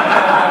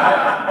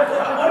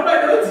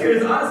my notes here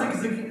is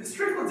honestly, because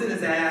Strickland's in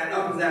his ass,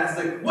 up his ass,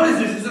 like, what is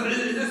this? Is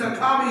this a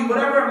comedy,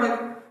 whatever? I'm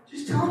like,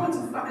 just tell him it's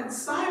a fucking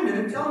Simon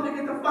and tell him to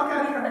get the fuck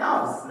out of your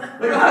house.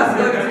 Like,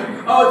 honestly,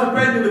 like, oh, it's a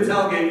brand new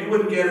Mattel game. You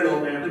wouldn't get it,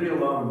 old man. Leave me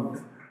alone.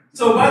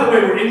 So, by the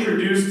way, we're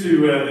introduced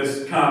to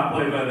this cop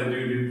played by the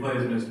dude who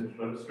plays Mr.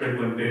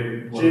 Strickland,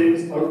 David.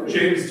 James Tolkien.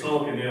 James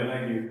Tolkien, yeah,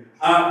 thank you.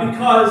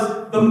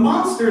 Because the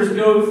monsters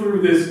go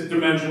through this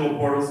dimensional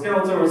portal.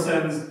 Skeletor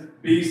sends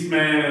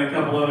Beastman and a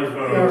couple other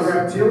folks. A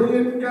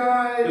reptilian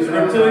guy. There's a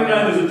reptilian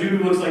guy, there's a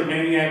dude who looks like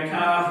Maniac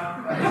Cop.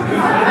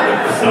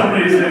 For some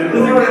reason. It's a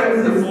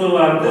little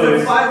out of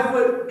There's place. a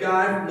 5-foot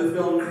guy from the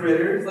film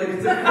Critters. Like,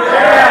 it's a critter.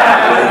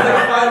 He's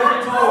like 5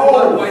 foot tall,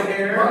 blood white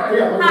hair.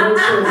 Yeah, my note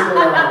says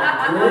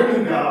Granny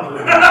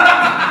Goblin.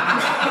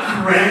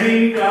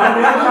 Granny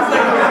Goblin?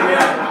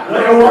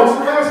 Like I watched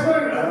the last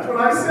one, that's what I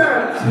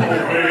said.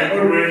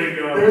 Granny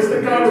Goblin. There's the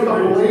guy with the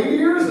blade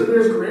ears, and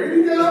there's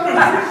Granny Goblin.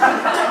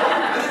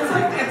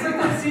 It's like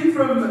that scene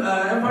from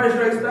Empire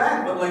Strikes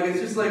Back, but like it's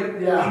just like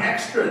the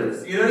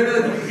extras. You know what I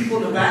mean? Like the people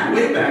in the back,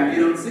 way back,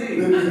 you don't see.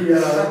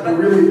 The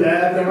really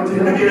bad bounty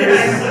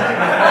hunters.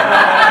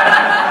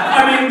 I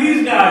mean,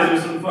 these guys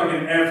are some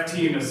fucking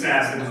F-team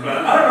assassins, but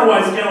I don't know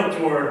why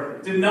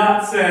Skeletor did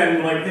not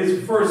send, like, his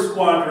first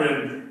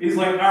squadron. He's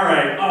like,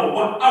 alright,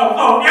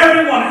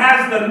 everyone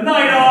has the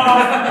night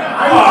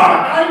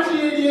off!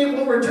 IG-88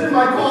 will return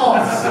my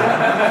calls.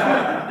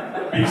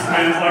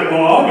 Beastman's like,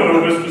 well, I'll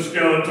go, Mr.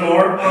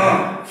 Skeletor.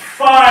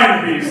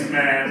 Fine,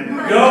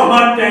 Beastman. Go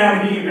hunt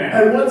down He-Man.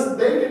 And once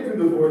they get through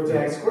the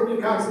vortex, Courtney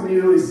Cox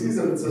immediately sees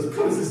them and says,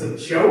 what is this, a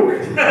joke?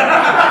 And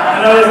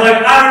I was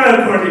like, I don't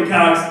know, Courtney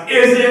Cox.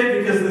 Is it?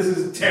 Because this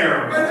is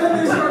terrible. And then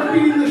they start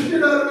beating the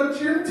shit out of a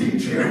gym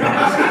teacher.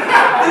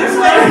 It's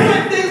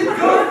like they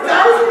go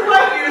 1,000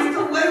 light years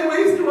to lay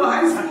waste to a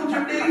high school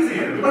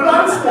gymnasium. But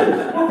honestly,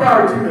 more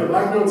power to them.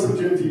 I've known some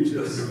gym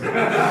teachers.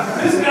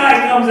 This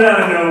guy comes out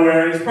of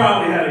nowhere. He's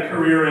probably had a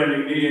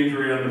career-ending knee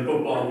injury on the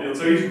football field,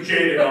 so he's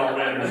jaded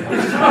already.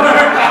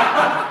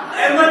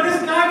 And like this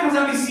guy comes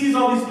out, he sees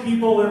all these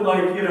people in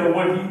like, you know,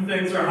 what he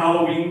thinks are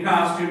Halloween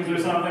costumes or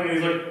something, and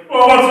he's like,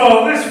 oh, what's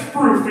all this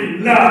froofy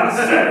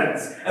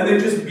nonsense? And they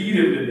just beat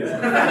him to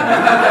death.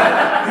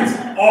 It's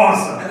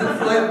awesome. And then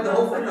light the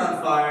whole thing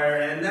on fire,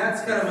 and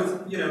that's kind of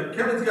what's, you know,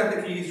 Kevin's got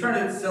the key, he's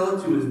trying to sell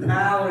it to his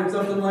pal or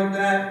something like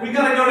that. We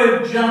gotta go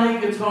to Johnny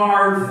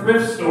Guitar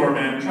thrift store,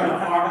 man, and try to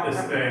hawk this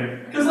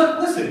thing. Because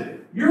listen,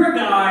 you're a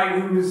guy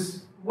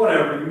who's,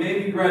 whatever, you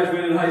maybe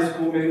graduated high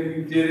school, maybe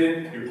you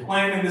didn't, you're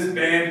playing in this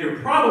band, you're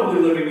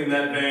probably living in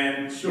that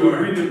band, you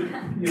agreed to,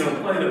 you know,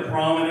 play the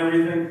prom and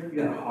everything, you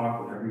gotta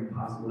hawk whatever you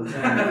possibly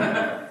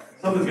can.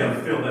 Something's gotta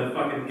fill that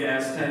fucking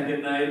gas tank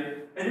at night.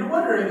 And you're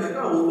wondering, like,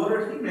 oh, well, what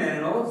are He-Man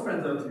and all his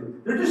friends up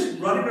to? They're just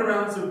running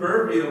around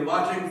suburbia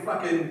watching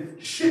fucking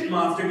Shit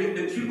Monster get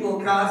in a cute little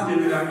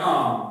costume and like,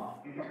 oh.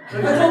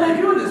 Like, that's all they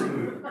do in this movie.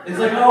 It's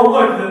like, oh,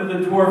 look, the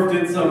dwarf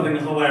did something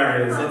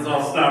hilarious. Let's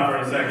all stop for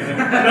a second.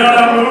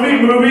 No,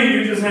 movie,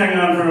 you just hang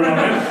on for a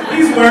moment.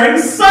 He's wearing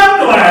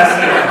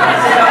sunglasses.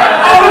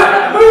 Oh,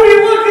 movie,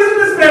 look, isn't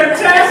this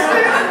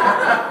fantastic?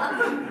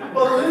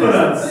 Well,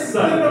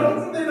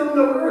 they don't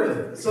know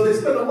Earth, so they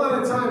spend a lot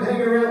of time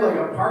hanging around like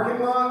a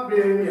parking lot,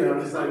 being, you know,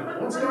 just like,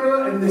 what's going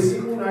on? And they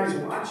synchronize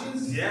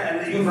watches.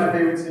 Yeah, and One of my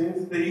favorite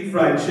scenes. they eat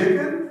fried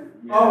chicken.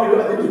 Oh, I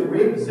think it was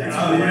ribs.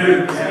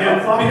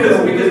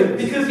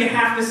 Because you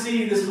have to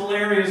see this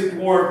hilarious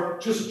dwarf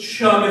just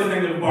chug a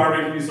thing of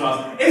barbecue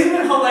sauce. Isn't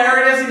it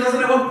hilarious? He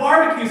doesn't know what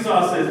barbecue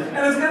sauce is,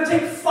 and it's going to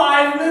take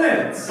 5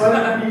 minutes.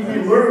 But we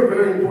learned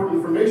very important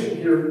information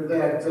here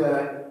that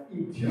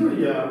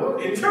Eternia,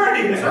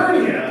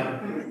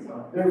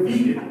 they're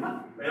vegan.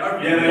 They are.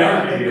 Yeah, they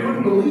are. They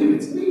couldn't believe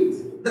it's meat.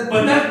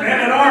 But that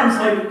Man-at-Arms,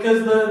 like,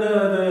 because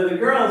the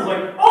girl's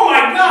like, oh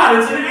my god,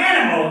 it's an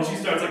animal! And she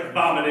starts, like,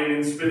 vomiting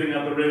and spitting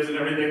out the ribs and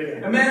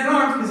everything. And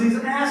Man-at-Arms, because he's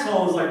an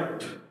asshole, is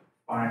like,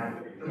 finally.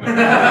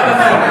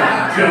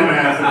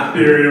 Dumbass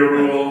inferior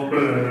rule.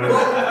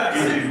 Well,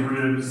 Eat these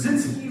ribs.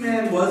 since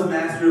He-Man was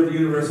Master of the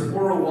Universe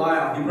for a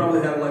while, he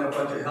probably had like a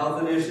bunch of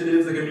health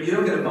initiatives. Like, I mean, you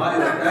don't get a body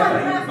like that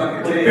by eating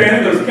fucking Like cake.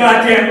 banning those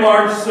goddamn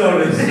large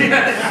sodas.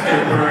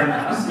 Still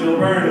burn. Still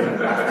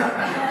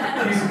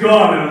burn. He's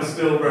gone and I'm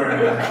still burning.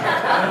 You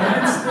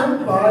can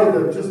still buy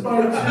them, just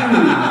buy two.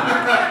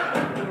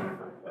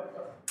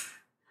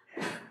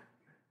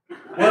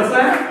 What's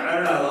that? I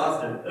don't know, I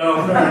lost it.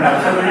 Oh, fair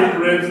enough. So they're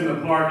eating ribs in the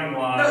parking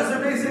lot. No, so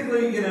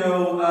basically,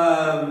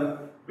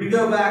 we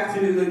go back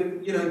to,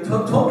 like,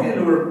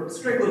 Tolkien or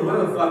Strickland,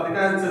 whatever the fuck, the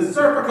guy that says,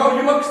 Serpico,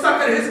 you look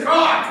stuck in his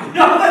cock!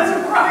 No, that's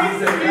right!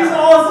 He's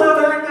also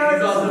that guy.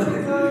 He's also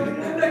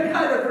that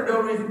guy that for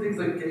no reason thinks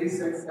like gay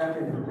sex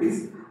happening in the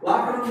police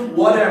locker room,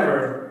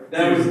 whatever.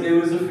 It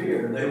was a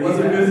fear. It was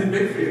a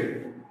big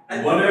fear.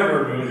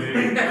 Whatever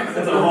movie. That's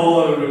a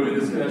whole other movie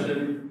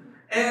discussion.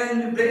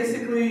 And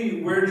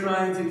basically, we're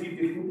trying to keep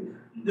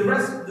the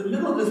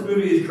middle of this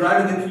movie is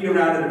driving the key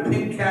around in a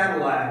pink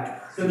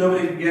Cadillac so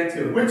nobody can get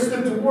to it. Which the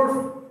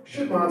dwarf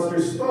shit monster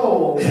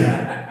stole,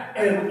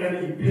 and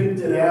he pimped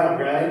it out,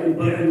 right? He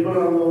put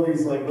on all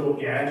these like little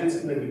gadgets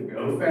to make it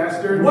go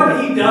faster.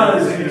 What he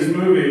does in this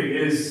movie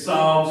is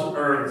solves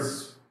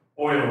Earth's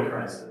oil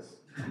crisis.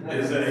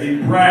 Is that he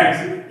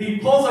brags, he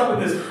pulls up in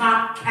this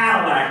hot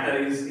Cadillac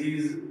that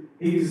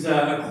he's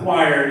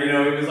acquired. You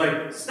know, he was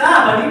like,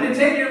 "Stop! I need to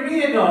take your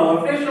vehicle.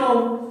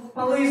 Official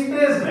police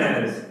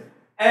business."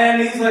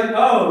 And he's like,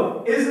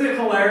 "Oh, isn't it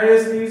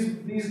hilarious?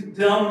 These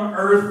dumb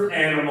Earth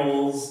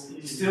animals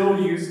still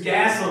use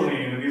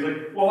gasoline." And he's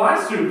like, "Well, I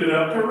souped it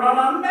up to run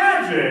on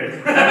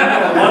magic."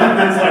 And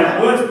London's like,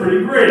 "Well, that's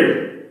pretty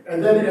great."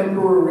 And then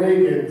Emperor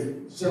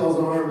Reagan sells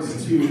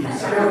arms to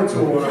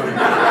Skeletor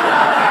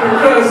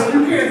because you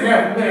can't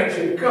have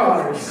matching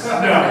cars.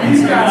 No,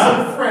 He's got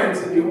some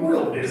friends in the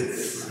oil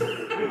business.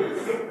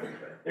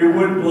 It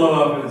would blow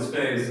up in his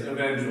face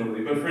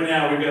eventually, but for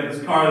now we've got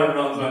this car that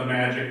runs on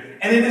magic,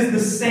 and it is the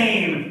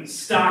same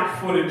stock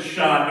footage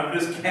shot of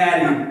this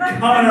caddy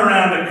coming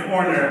around a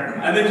corner,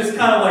 and then just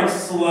kind of like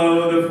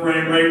slow the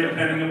frame rate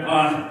depending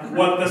upon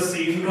what the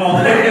scene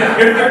calls it.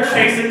 If they're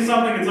chasing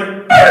something, it's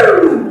like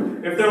boom!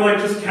 If they're like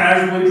just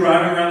casually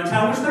driving around the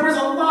town, which there is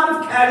a lot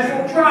of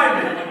casual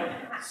driving. Like,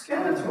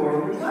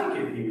 Skeletor would like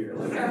it here.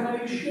 Look how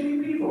many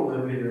shitty people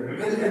live here.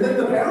 And then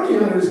the bounty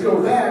hunters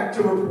go back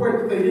to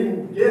report that they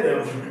didn't get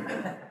him.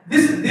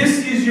 This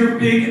is your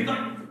big.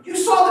 You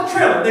saw the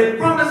trailer. They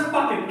promised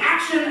fucking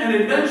action and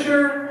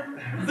adventure.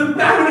 The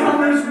bounty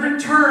hunters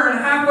return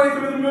halfway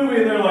through the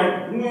movie, and they're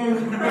like,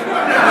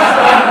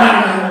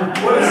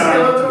 What does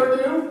Skeletor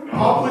do?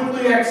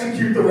 Publicly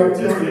execute the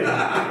reptilian.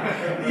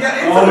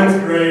 Yeah,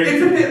 it's great.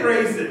 It's a bit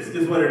racist,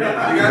 is what it is.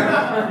 You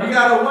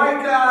got a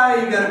white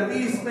guy, you got a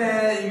beast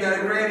man, you got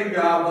a granny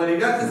goblin, you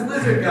got this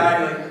lizard guy.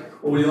 You're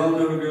like, well, we all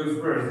know who goes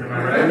first, am I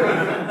right?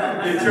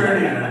 The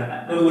attorney,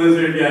 the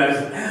lizard guys.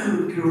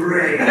 Oh,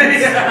 great.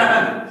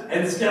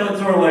 And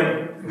Skeletor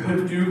like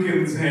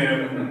Hadoukens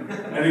him,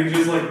 and he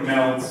just like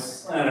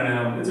melts. I don't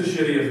know. It's a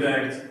shitty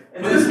effect.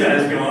 And this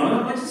guy's gone.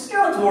 I'm like,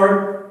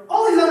 Skeletor,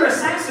 all these other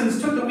assassins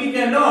took the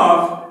weekend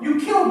off. You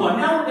killed one.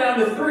 Now we're down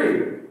to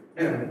 3.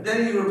 Yeah.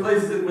 Then he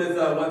replaced it with,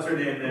 what's her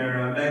name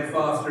there? Meg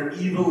Foster,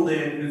 Evil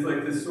Lynn, who's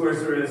like this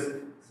sorceress,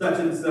 such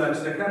and such.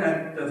 That kind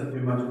of doesn't do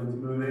much in this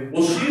movie.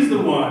 Well, she's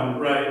the one,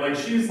 right? Like,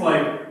 she's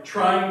like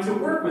trying to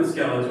work with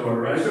Skeletor,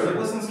 right? She's like,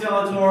 listen,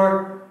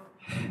 Skeletor,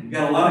 you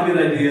got a lot of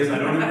good ideas. I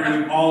don't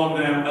agree with all of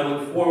them. I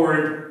look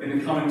forward in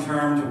the coming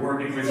term to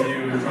working with you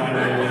and trying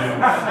to,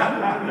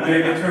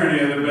 make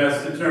Eternia the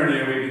best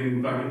Eternia we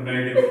can fucking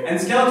make it. And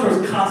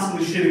Skeletor's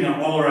constantly shitting on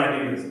all her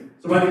ideas.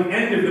 So by the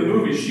end of the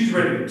movie, she's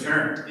ready to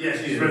turn. Yeah,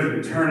 she's ready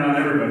to turn on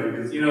everybody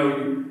because,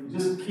 you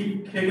just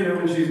keep kicking her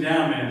when she's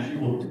down, man. She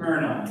will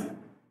turn on you.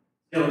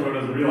 Skeletor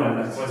doesn't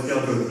realize that's why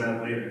Skeletor's a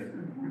bad leader.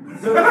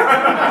 So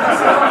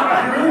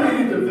you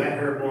really need to vet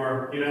her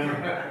more,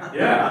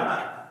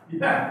 Yeah,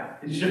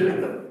 you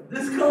should.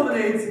 This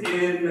culminates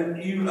in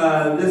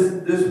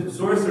this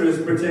sorceress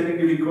pretending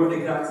to be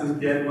Courtney Cox's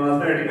dead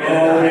mother.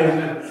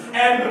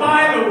 And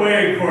by the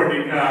way,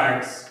 Courtney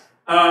Cox,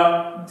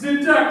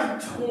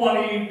 deduct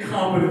 20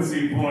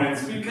 competency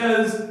points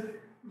because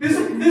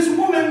this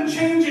woman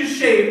changes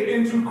shape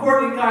into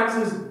Courtney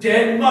Cox's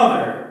dead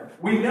mother.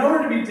 We know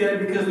her to be dead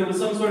because there was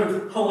some sort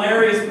of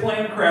hilarious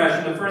plane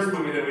crash in the first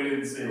movie that we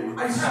didn't see.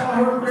 I saw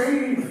her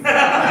grave.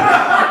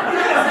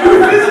 You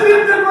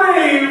visited the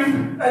grave!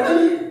 And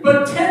then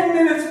But 10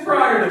 minutes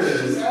prior to she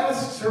this,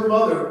 asks her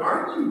mother,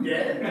 "Aren't you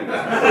dead?"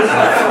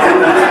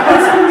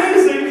 what's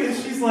amazing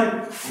is she's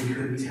like, we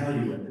couldn't tell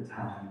you at the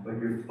time, but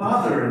your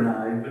father and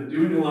I have been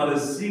doing a lot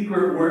of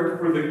secret work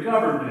for the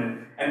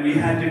government, and we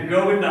had to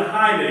go into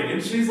hiding.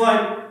 And she's like,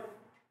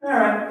 all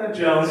right, that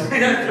gels.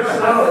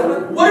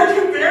 So, what did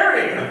you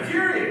bury? I'm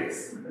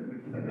curious.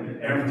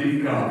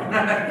 Empty coffin.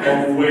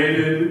 A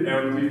weighted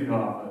empty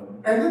coffin.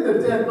 And then the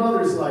dead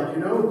mother's like,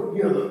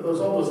 those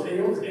all those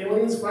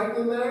aliens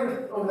fighting in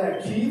there over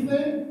that key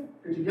thing.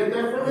 Could you get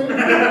that for me?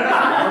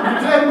 I'm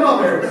your dead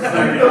mother.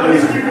 The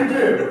least you can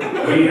do.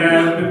 We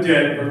have been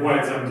dead for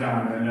quite some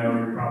time. I know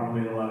you're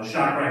probably in a lot of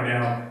shock right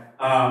now.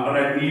 But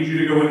I need you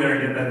to go in there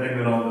and get that thing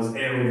that all those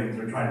aliens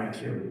are trying to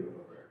kill you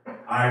over.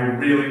 I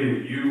really need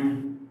it.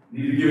 You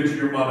need to give it to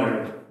your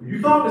mother. You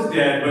thought was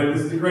dead, but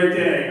this is a great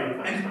day.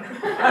 And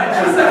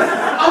she says,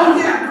 oh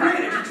yeah,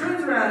 great. And she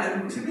turns around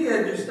and to me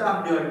I just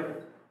stop and be like,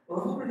 well,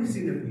 I've already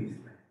seen a beast.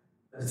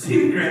 I've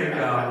seen Granny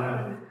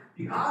Goblin.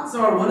 The odds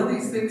are one of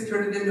these things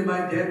turning into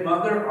my dead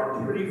mother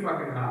are pretty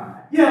fucking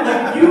high. Yeah,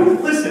 like you,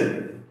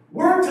 listen.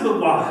 Word to the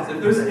wise,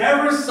 if there's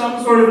ever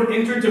some sort of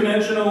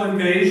interdimensional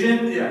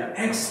invasion,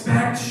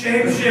 expect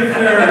shapeshifters.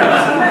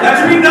 That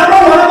should be number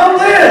one on the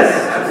list.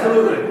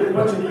 Absolutely. A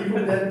bunch of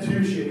Evil Dead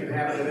 2 shit can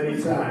happen at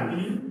any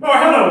time. Oh,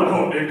 hello,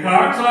 Courtney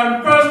Cox.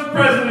 I'm first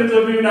president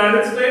of the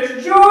United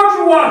States,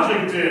 George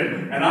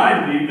Washington. And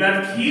I need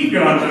that key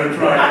gun they're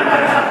trying to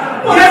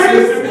get. Yes,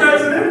 Mr.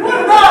 President, what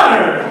an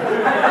honor.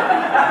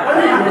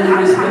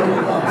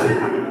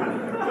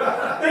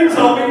 They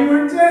told me you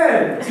were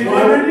dead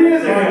 200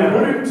 years ago. My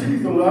wooden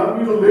teeth allowed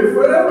me to live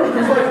forever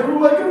because I grew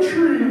like a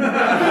tree.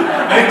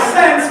 Makes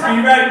sense. Be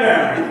right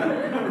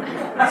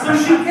back. So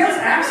she gets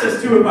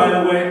access to it, by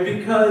the way,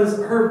 because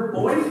her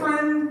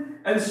boyfriend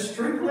and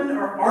Strickland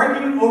are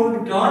arguing over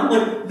the gun.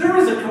 Like, there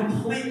is a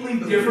completely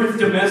different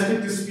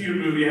domestic dispute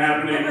movie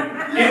happening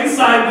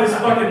inside this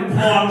fucking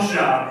pawn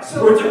shop.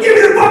 Where it's like, give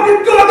me the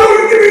fucking gun! No,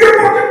 you give me your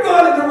fucking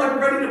gun! And they're like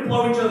ready to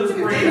blow each other's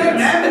brains. David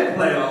Mamet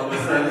play all of a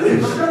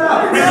sudden. Shut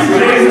up. Ricky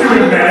Jay's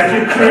doing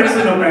magic tricks in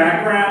the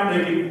background,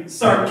 making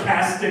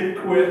sarcastic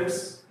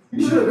quips.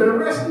 You should have been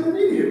arrested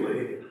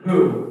immediately.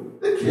 Who?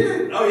 The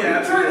kid. Oh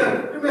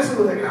yeah, You're messing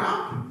with a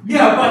cop.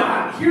 Yeah,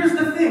 but here's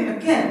the thing.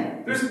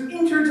 Again, there's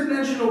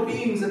interdimensional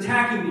beings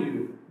attacking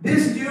you.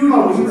 This dude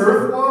Oh, is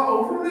Earth Law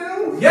over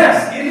now?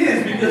 Yes, it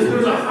is, because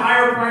there's a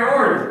higher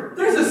priority.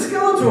 There's a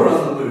Skeletor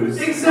on the loose.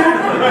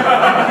 Exactly.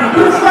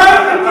 You're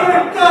trying to get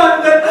a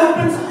gun that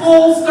opens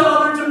holes to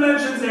other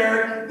dimensions,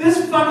 Eric.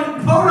 This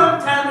fucking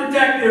podunk town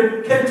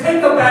detective can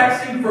take a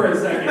backseat for a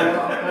second.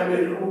 I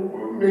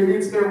mean, maybe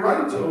it's their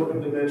right to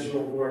open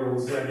dimensional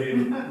portals. I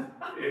mean,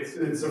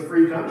 it's a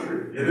free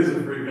country. It is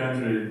a free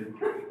country.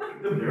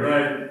 You're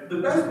right. The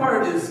best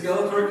part is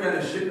Skeletor kind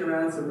of shitting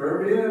around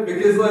suburbia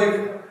because,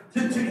 like,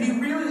 he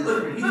really,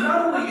 like, he's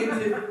not only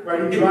into.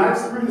 Right, he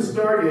drives through the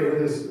Stargate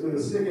with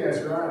a sick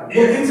ass ride.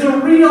 It's a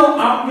real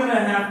I'm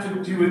gonna have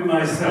to do it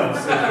myself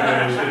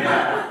situation.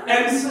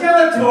 And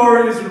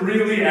Skeletor is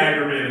really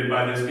aggravated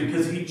by this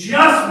because he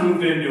just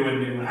moved into a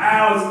new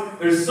house.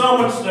 There's so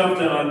much stuff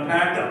to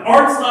unpack. The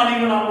art's not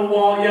even on the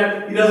wall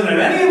yet. He doesn't have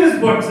any of his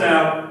books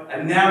out.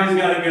 And now he's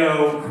got to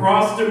go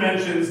cross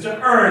dimensions to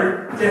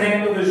Earth to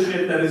handle the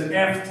shit that his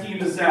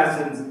F-team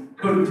assassins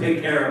couldn't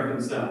take care of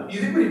themselves.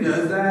 You think when he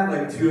does that,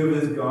 like two of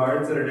his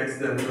guards that are next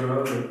to that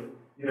throne, like,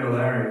 you know,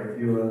 Larry, if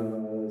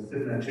you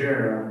sit in that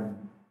chair,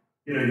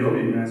 you know, you'll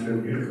be master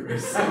of the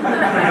universe.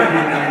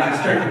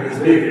 Strictly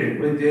speaking.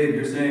 Wait, Dave,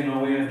 you're saying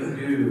all we have to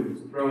do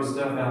is throw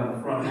stuff out in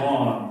the front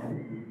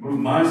lawn, move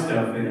my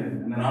stuff in,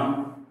 and then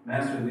I'm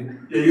master of the...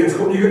 Yeah,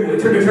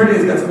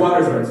 Eternity's got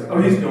squatters' rights.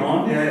 Oh, he's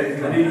gone? Yeah, he's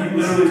gone. He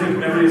literally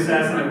took every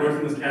assassin that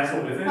worked in this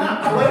castle with him?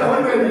 I like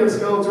the idea of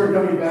Skeletor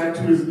coming back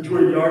to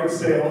a yard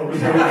sale of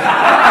his own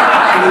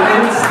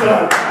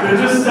stuff. They're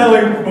just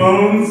selling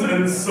bones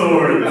and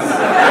swords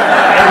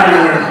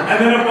everywhere. And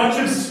then a bunch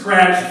of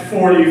scratched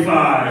 45s.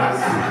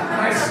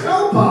 My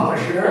snow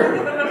polisher.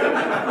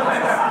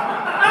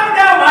 Knock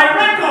out my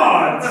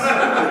records!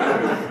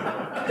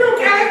 You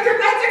character,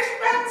 that's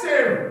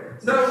expensive!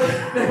 So,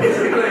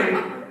 basically,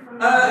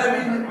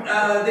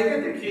 they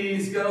get the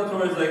keys,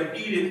 Skeletor's like,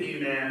 eat it,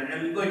 He-Man,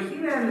 and like,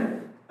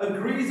 He-Man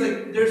agrees,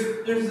 like,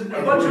 there's a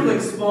bunch of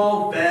like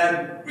small,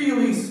 bad,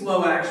 really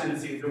slow action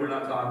scenes that we're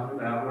not talking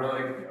about, where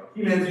like,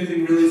 He-Man's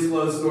using really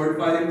slow sword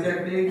fighting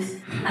techniques.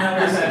 Now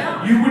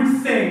listen, you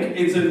would think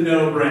it's a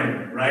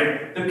no-brainer,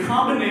 right? The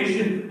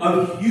combination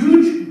of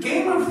huge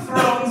Game of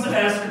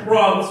Thrones-esque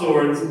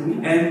broadswords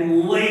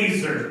and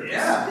lasers.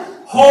 Yeah.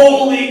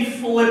 Holy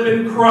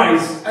flippin'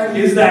 Christ,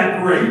 is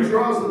that great? He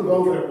draws them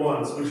both at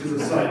once, which is a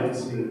sight to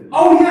see.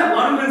 Oh yeah,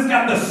 Lundgren's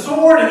got the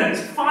sword and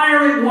it's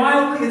firing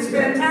wildly, it's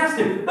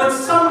fantastic. But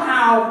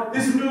somehow,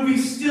 this movie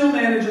still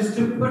manages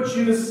to put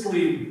you to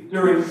sleep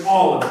during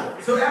all of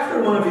it. So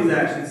after one of these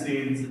action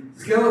scenes,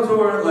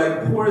 Skeletor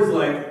like pours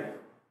like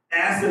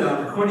acid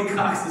on Courtney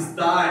Cox's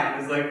thigh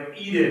and is like,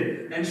 eat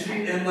it.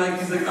 And like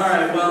he's like,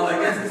 alright, well I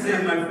guess to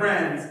save my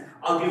friends,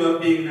 I'll give up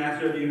being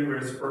master of the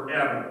universe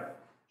forever.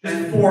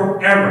 Just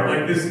forever.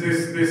 Like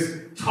this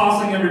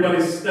tossing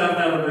everybody's stuff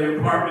out of the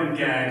apartment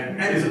gag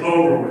is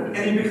over with.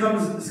 And he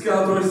becomes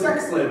Skeletor's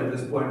sex slave at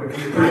this point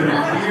because he's putting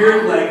in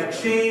weird like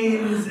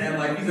chains and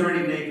like he's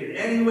already naked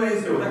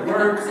anyway, so it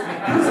works.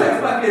 He's like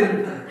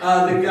fucking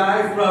the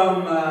guy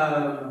from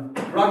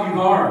Rocky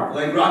Horror.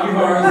 Like Rocky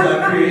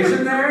Horror's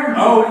creation there.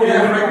 Oh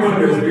yeah, Frank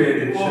Wonder's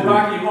created. Well,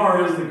 Rocky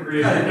Horror is the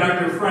creator.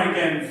 Dr. Frank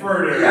N.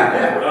 Furter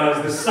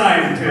is the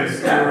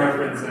scientist you're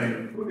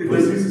referencing. He's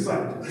a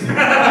scientist. He's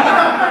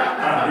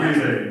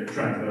a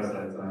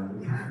transvestite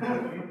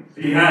scientist.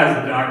 He has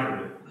a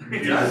doctorate. He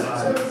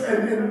does.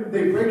 And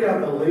they break out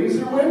the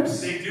laser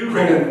whips. They do Oh,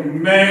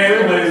 bring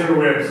man, laser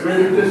whips.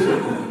 Great addition.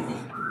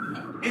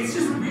 It's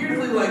just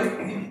weirdly like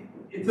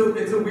it's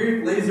a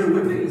weird laser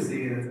whipping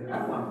scene. It's like,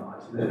 I want to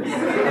watch this.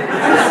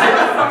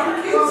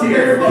 Fucking kids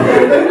here.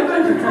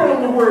 They've been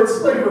calling the word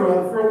slaver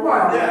for a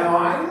while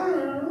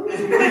now.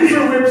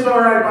 Laser whips all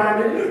right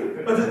by me.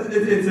 But it's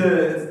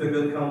the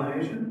good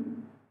culmination.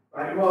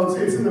 Right, well,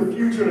 it's in the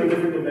future in a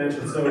different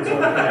dimension, so it's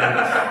okay.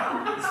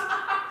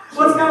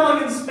 Well, it's kind of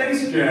like in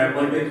Space Jam,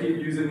 like they keep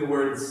using the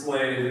word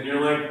slave, and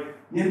you're like,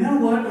 you know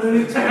what,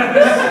 Looney Tunes?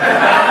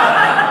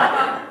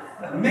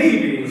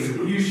 Maybe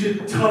you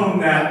should tone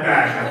that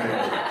back a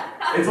bit.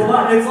 It's a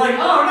lot. It's like,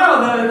 oh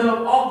no,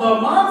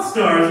 the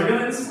monsters are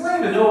gonna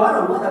enslave it. No, I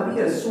don't want to be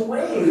a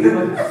slave.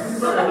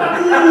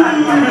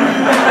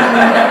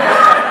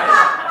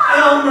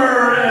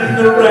 Elmer and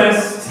the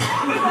rest.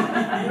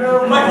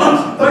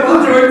 Michael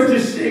Jordan's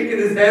just shaking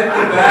his head in the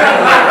back.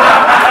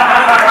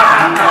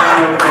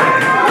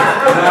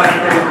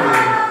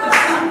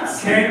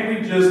 Can't we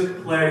just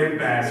play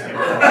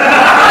basketball?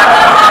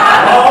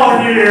 We're all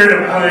here to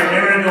play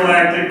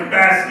intergalactic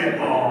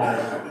basketball.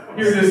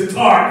 Hear this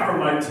talk from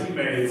my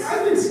teammates.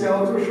 I think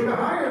Skeletor should have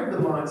hired the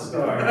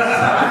Monstars.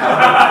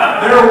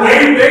 They're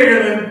way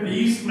bigger than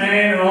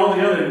Beastman and all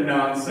the other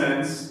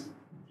nonsense.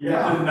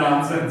 Yeah. The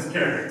nonsense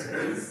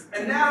characters.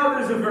 And now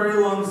there's a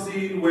very long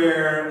scene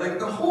where, like,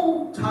 the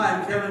whole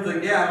time Kevin's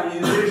like, yeah, I'm a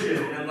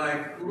musician, and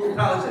like, little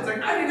college kid's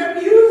like, I need a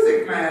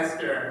music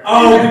master.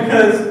 Oh,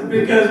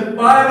 because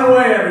by the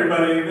way,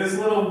 everybody, this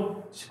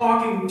little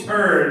talking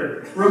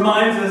turd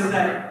reminds us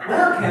that,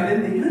 well,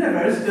 Kevin, the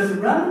universe just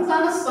runs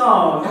on a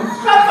song. Shut the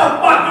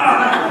fuck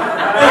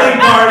up, Billy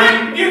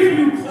Martin, if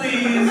you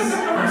please. He's a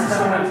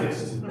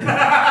scientist.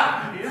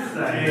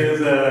 He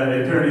is an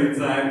attorney and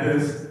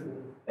scientist.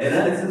 And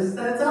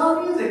it's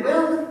all music.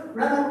 Well,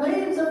 run on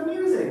waves of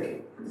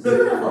music. It's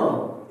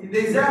beautiful.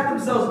 They zap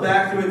themselves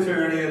back to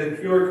Eternia to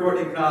cure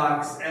Courtney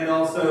Cox and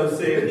also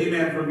save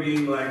He-Man from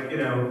being, like, you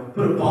know,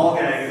 put a ball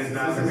gag in his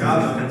mouth and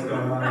God knows what's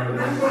going on over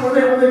there. But when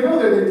they go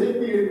there, they take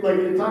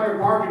the entire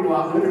parking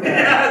lot with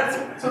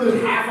them. So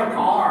there's half a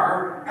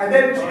car, and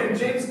then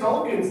James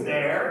Tolkien's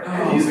there,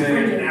 and he's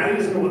freaking out. He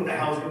doesn't know what the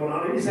hell's going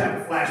on. He's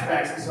having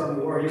flashbacks to some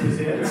war he was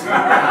in. It's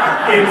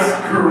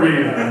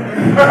Korea.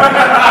 And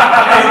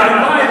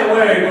by the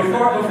way,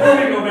 before we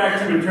go back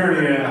to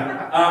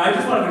Eternia, I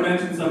just wanted to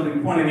mention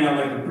something, pointing out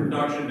like the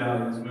production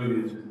value of this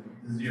movie is just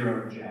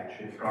zero jack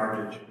shit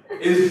garbage.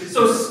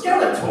 So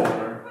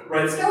Skeletor,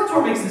 right?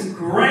 Skeletor makes this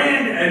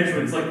grand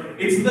entrance, like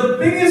it's the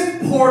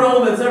biggest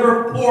portal that's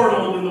ever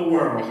portaled in the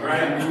world,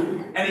 right?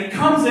 And he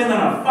comes in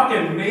on a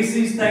fucking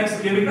Macy's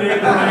Thanksgiving Day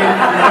parade,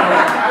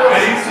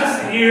 and he's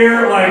just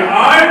here, like,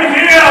 I'm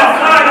here,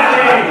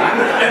 finally!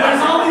 And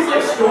there's all these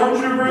like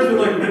stormtroopers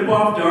with like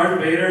rip-off Darth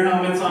Vader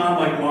helmets on,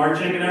 like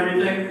marching and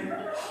everything.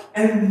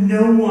 And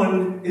no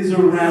one is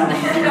around.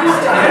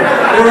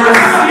 There are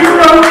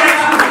zero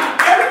action.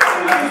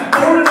 Everything is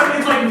boarded up.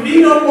 It's like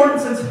Viggo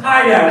Mortensen's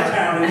hideout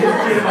town in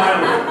History of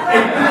Ireland.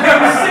 It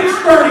was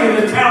 6:30 and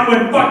the town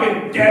went fucking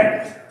dead.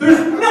 There's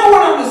no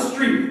one on the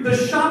street. The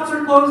shops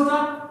are closed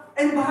up.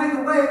 And by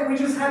the way, we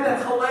just had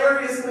that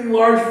hilariously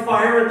large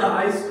fire at the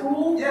high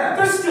school. Yeah.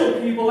 There's still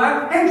people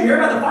out. Hey, did you hear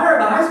about the fire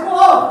at the high school?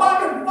 Oh my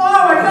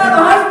God,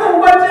 the high school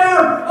went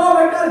down. Oh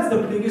my God, it's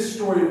the biggest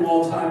story of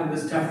all time in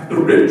this town. The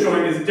rib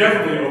joint is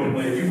definitely open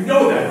late. You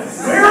know that.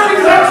 Where are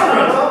these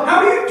extras? How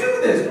do you do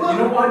this? Well, you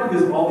know why?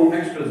 Because all the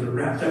extras are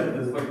wrapped up in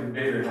this fucking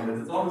Vader helmet.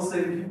 It's all the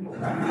same people.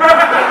 Well,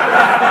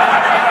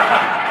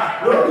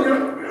 you know,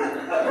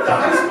 the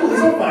high school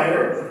is on fire.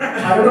 I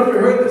don't know if you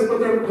heard this, but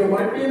there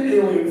might be an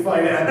alien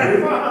fight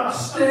happening.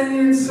 Stay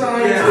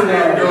inside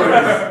tonight.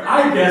 I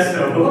guess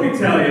so, but let me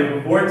tell you,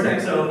 the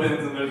vortex opens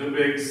and there's a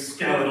big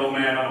skeletal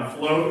man on a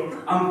float.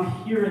 I'm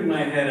peering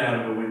my head out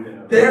of the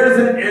window. There's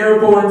an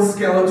airborne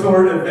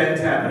Skeletor event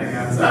happening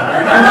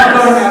outside. I'm not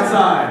going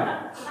outside.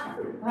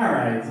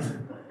 Alright,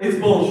 it's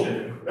bullshit.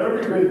 That would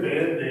be a great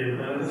band name,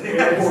 man.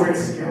 Airborne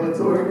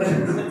Skeletor.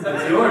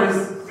 That's yours.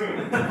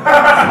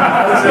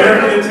 They're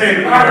going to take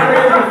it. I'm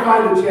going to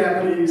find a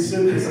Japanese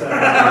synthesizer.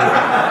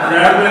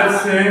 Grab that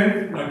sing,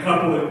 a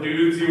couple of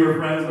dudes you were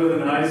friends with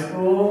in high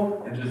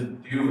school, and just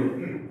do it.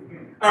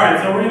 Alright,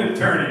 so we're in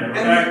Eternia. We're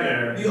back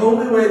there. The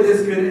only way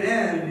this could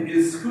end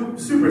is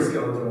Super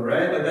Skeletor,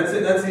 right? Like that's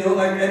it. That's the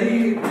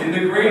only In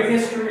the great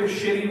history of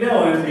shitty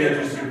villains, you get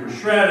your Super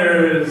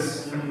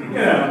Shredders, you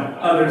know,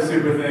 other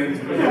super things.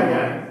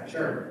 Yeah,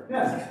 sure.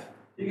 Yeah.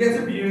 He gets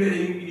imbued and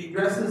he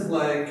dresses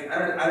like I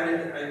don't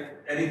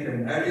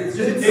anything. It's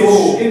just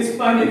It's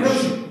fucking.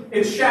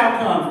 It's Shao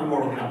Kahn from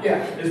Mortal Kombat.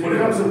 Yeah, is what it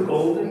becomes is. a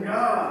golden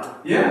god.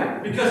 Yeah,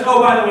 because oh,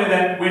 by the way,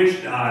 that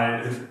witch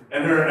died,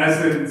 and her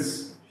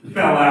essence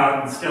fell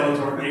out, and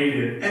Skeletor ate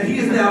it. and he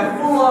is now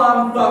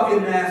full-on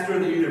fucking master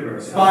of the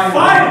universe.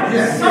 Finally,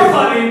 Yes.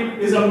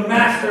 somebody is a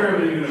master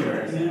of the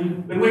universe.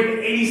 Been waiting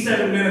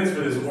 87 minutes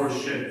for this horse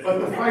shit. But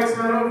the fight's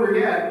not over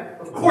yet.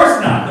 Of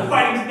course not. The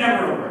fighting's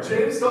never over.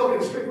 James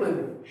Tolkien's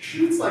Strickland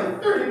shoots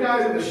like 30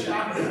 guys in the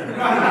shotgun.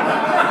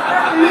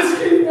 You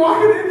just keep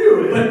walking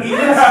into it. But even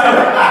so, he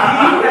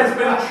has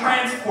been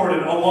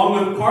transported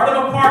along with part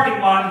of a parking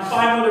lot and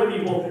 5 other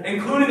people,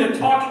 including a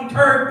talking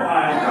turd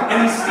pile,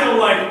 and he's still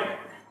like,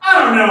 I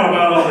don't know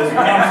about all this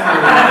monster.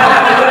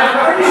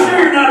 Are you sure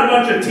you're not a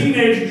bunch of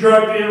teenage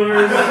drug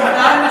dealers? I'm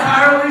not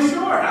entirely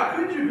sure. How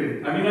could you be?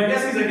 I mean, I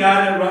guess he's a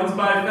guy that runs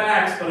by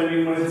facts, but I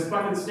mean, when it's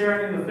fucking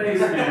staring in the face,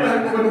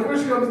 man. When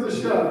push comes to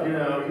shove, you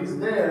know, he's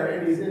there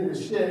and he's in the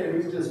shit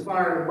and he's just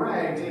firing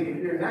away,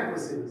 taking your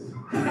necklaces.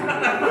 A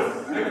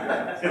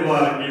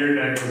lot of ear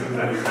necklaces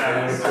at his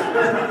house.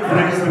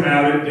 Brings them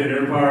out at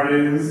dinner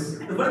parties.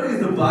 The funny thing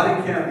is the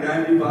body count, the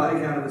IMDb body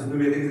count of this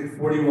movie, I think it's like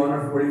 41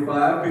 or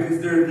 45, because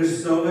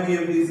there's so many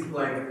of these,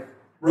 like,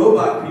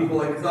 robot people,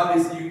 like, because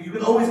obviously you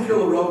can always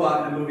kill a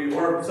robot in a movie,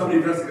 or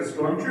somebody dressed like a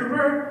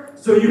stormtrooper,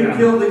 so you can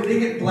kill, they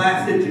get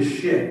blasted to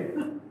shit.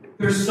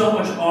 There's so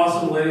much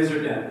awesome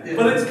laser death. Yeah.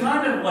 But it's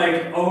kind of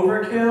like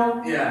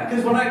overkill. Yeah.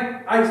 Because when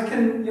I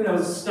can,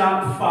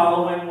 stop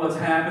following what's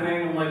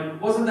happening, I'm like,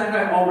 wasn't that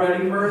guy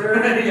already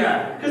murdered?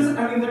 Yeah. Because,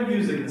 I mean, they're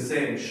using the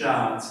same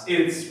shots.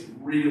 It's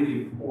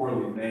really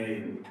poorly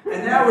made.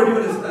 And now we're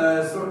doing this,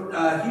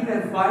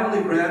 He-Man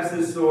finally grabs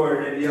his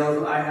sword and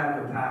yells, I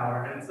have the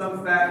power. And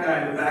some fat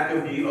guy in the back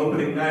of the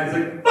opening night is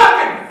like,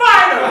 fucking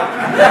fight him!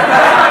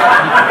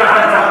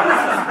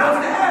 That's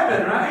supposed to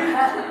happen, right?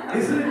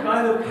 Isn't it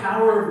by the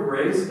power of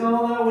Grayskull,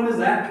 though? When does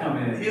that come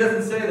in? He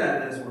doesn't say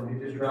that in this one, he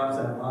just drops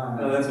that line.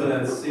 Oh, that's what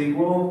that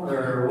sequel?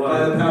 Or what?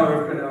 By the power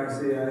of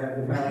Canarsie, I have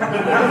the power.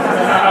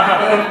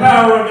 By the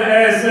power of the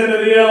ass end of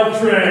the L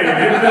train.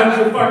 Here comes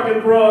a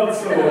fucking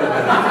broadsword.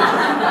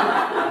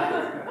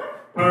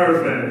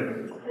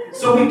 Perfect.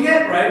 So we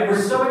get, right?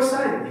 We're so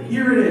excited.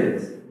 Here it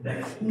is.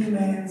 The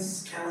He-Man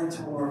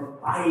Skeletor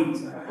fight.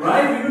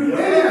 Right? We've been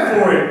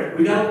waiting for it.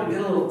 We got a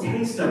little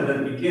taste of it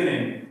at the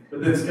beginning,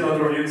 but then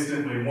Skeletor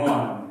instantly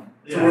won.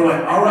 So we're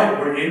like, all right,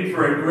 we're in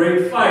for a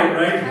great fight,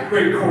 right?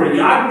 Great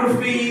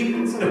choreography.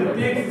 It's the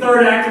big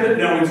third act of it.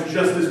 No, it's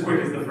just as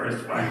quick as the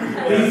first fight.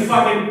 He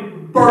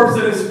fucking burps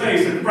in his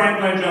face and Frank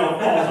Langella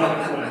falls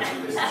on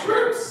his leg.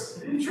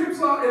 He trips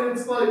off, and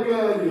it's like,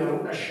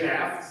 a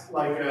shaft,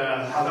 like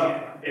how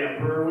the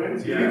Emperor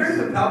wins. You heard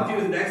the Palpatine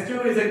was next to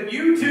him, he's like,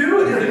 you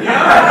too? And he's like,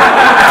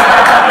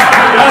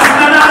 yeah. Just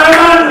another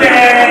Monday!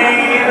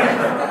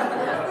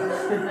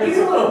 He's a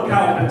little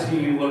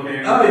Palpatine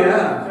looking. Oh,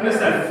 yeah. Just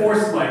that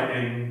Force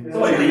lightning. He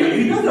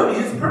does,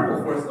 he is purple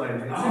Force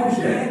lightning. Oh,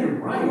 yeah, you're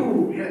right.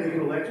 Ooh, yeah, they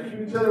can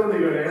electrocute each other when they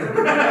go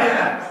down.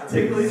 Yeah.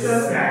 Tickle each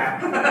other.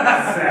 Zap. I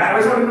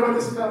always want to know what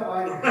this felt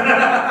like. I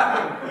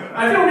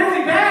feel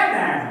really bad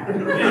now. It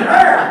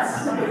hurts.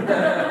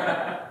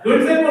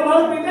 Good thing we'll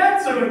both be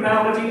dead soon,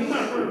 Palpatine.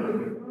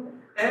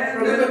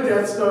 And then the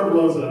Death Star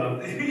blows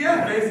up.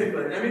 Yeah,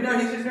 basically. I mean, no,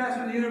 he's just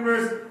master of the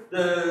universe.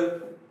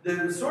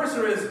 The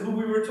sorceress, who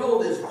we were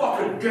told is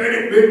fucking dead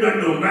at midnight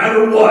no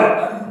matter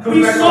what.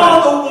 We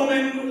saw the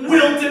woman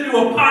wilt into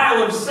a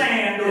pile of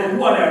sand or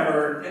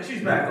whatever. And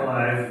she's back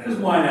alive. Because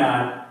why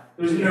not?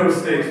 There's no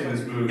stakes in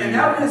this movie. And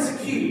now this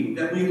key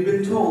that we've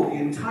been told the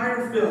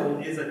entire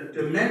film is a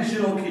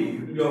dimensional key. You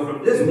can go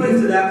from this place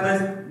to that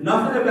place,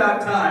 nothing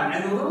about time.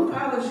 And the little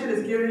pile of shit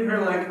is giving her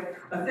like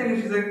a thing,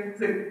 and she's like, I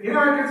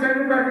can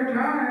send you back in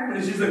time.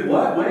 And she's like,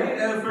 what? Wait,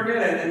 forget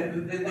it.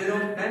 And they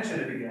don't mention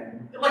it again.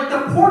 Like, the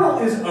portal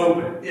is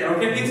open. Yeah.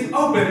 Okay, it's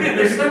open, and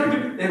there's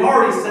nothing. They've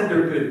already said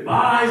their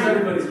goodbyes.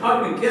 Everybody's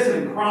hugging and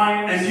kissing and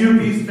crying. And you,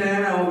 Beast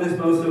fan, I will miss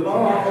most of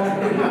all.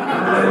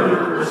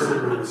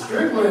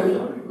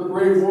 Strickland, the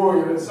brave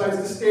warrior, decides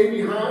to stay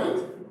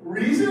behind.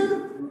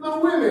 Reason? The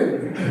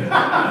women. This is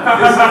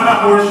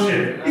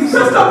horseshit. He's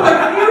just up like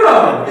a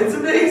hero. It's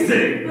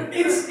amazing.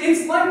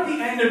 It's like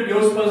the end of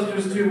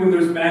Ghostbusters 2 when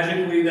there's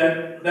magically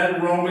that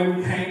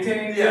Roman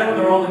painting,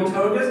 they're all in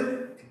togas.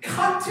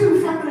 Cut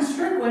to fucking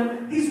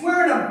Strickland. He's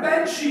wearing a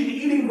bed sheet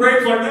eating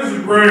grapes like, this is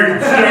great.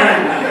 This is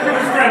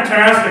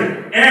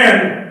fantastic.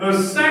 And the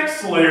sex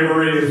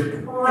slavery is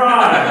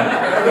prime.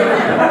 And then the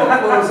portal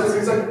closes.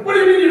 He's like, what do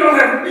you mean you don't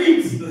have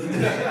meat?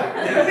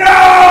 No!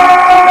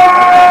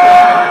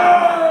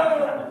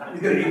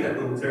 He's gonna eat that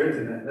little turd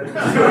tonight. That's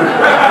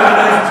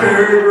nice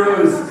turd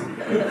roast.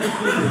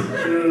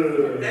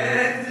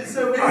 And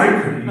so I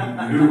basically, could eat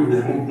you.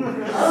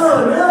 Oh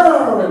no!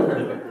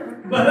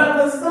 But I'm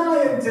a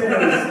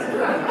scientist.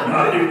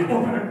 Not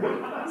anymore.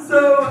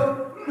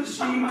 so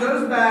she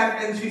goes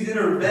back and she's in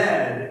her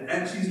bed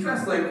and she's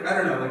dressed like, I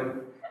don't know, like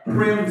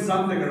prim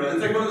something or other.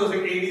 It's like one of those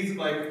like 80s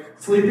like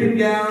sleeping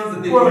gowns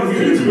that they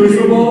use in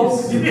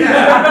Crucibles. The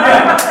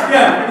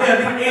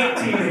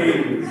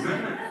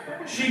 1880s.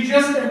 She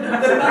just, the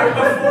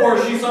night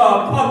before, she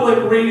saw a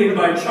public reading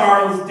by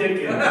Charles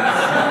Dickens.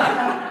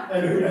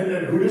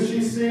 And who does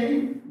she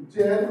see?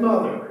 Dead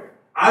mother.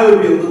 I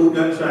would be a little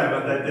gun shy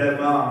about that dead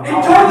mom. It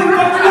totally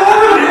fucked you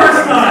over the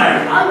first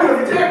time! I would have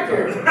attacked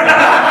her.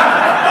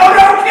 Oh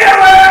no, kill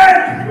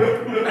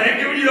it! I ain't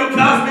giving you no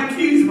cosmic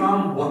keys,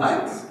 Mom.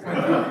 What?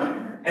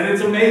 And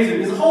it's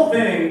amazing. This whole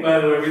thing,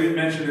 by the way, we didn't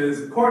mention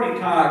is Courtney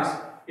Cox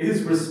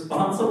is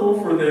responsible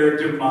for their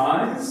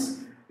demise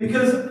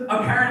Because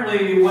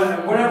apparently,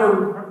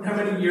 how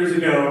many years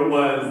ago it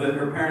was that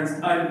her parents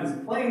died in this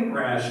plane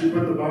crash. She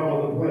put the bomb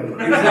on the plane.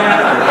 Exactly.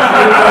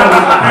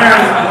 Her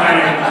parents'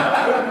 plane.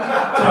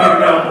 Talking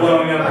about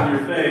blowing up in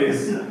your face.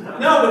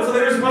 No, but so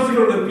they were supposed to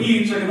go to the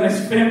beach, like a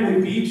nice family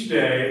beach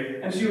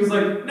day, and she was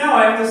like, no,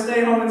 I have to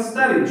stay home and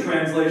study.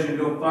 Translation,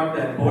 go fuck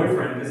that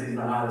boyfriend because he's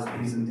the hottest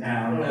piece in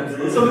town.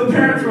 So the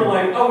parents were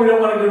like, oh, we don't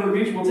want to go to the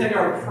beach, we'll take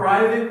our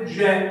private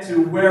jet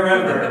to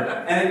wherever,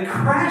 and it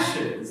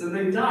crashes, and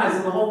they die.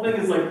 So the whole thing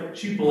is like,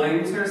 she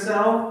blames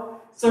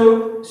herself.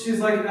 So she's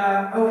like,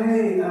 oh,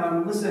 hey,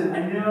 listen,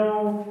 I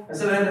know I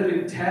said I had that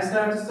big test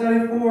I have to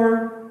study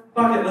for.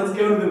 Fuck it, let's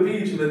go to the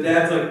beach. And the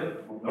dad's like,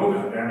 no,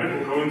 goddammit,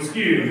 we're going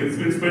skiing. It's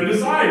been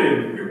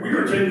decided. We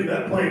are taking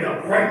that plane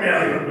up right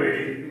now, young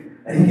lady.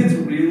 And he gets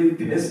really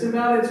pissed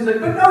about it. She's like,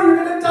 but no, you're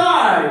gonna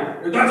die.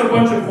 That's a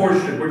bunch of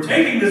horseshit. We're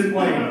taking this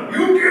plane.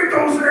 You give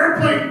those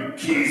airplane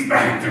keys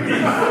back to me.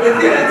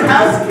 It's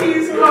house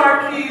keys,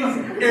 car keys,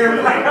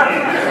 airplane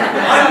keys.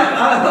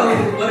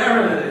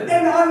 Whatever that is.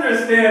 And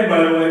understand, by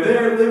the way,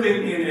 they're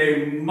living in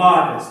a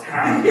modest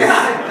house.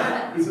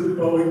 Yeah. It's a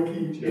Boeing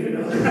keychain.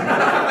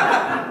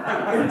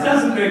 It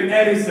doesn't make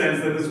any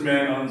sense that this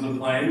man owns a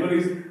plane, but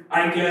he's,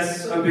 I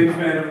guess, a big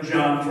fan of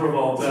John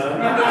Travolta.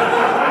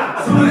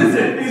 So what is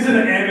it? He's an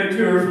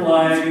amateur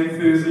flying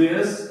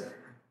enthusiast.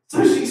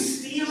 So she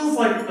steals,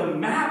 like, the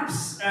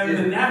maps and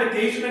the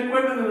navigation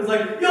equipment and is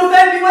like, you'll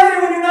thank me later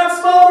when you're not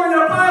smoldering in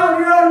a pile of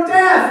your own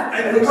death!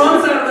 And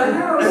runs out of the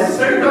house. At the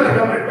same time, I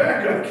got my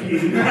backup key.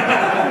 And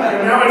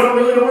now I don't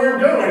really know where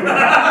I'm going.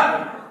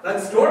 That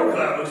storm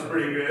cloud looks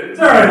pretty good. It's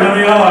alright,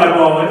 honey, I'll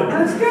eyeball it.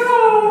 Let's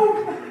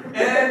go!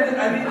 And,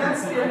 I mean,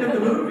 that's the end of the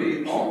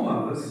movie,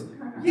 almost.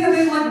 Yeah,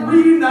 they like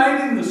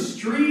reunite in the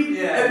street,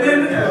 Yeah, and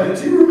then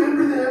Do you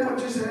remember that? What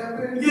just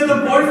happened? yeah, the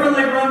boyfriend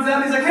like runs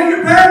out. And he's like, "Hey,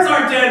 your parents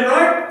aren't dead,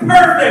 right?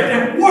 Perfect,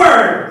 it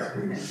worked."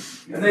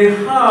 And they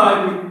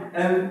hug,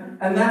 and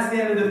that's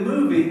the end of the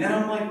movie. And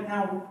I'm like,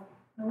 now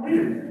wait a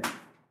minute.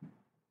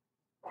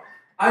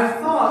 I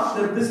thought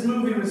that this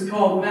movie was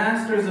called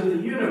Masters of the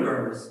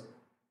Universe.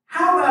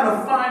 How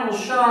about a final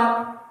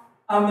shot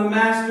on the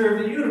Master of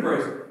the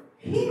Universe?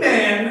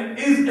 He-Man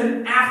is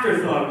an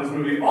afterthought in this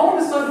movie. All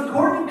of a sudden,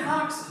 Courtney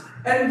Cox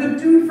and the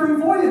dude from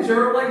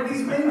Voyager are like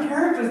these main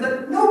characters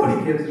that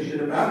nobody gives a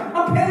shit about.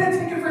 I'm paying a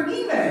ticket for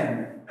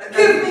He-Man.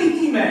 Give me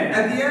He-Man.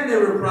 At the end, they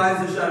reprise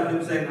the shot of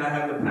him saying, I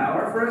have the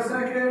power for a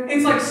second.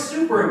 It's like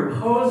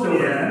superimposed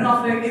over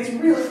nothing. That's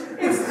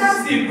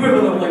the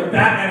equivalent of like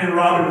Batman and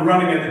Robin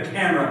running at the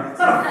camera. It's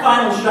not a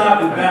final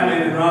shot with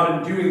Batman and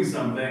Robin doing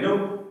something.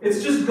 Nope.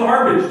 It's just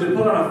garbage to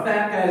put on a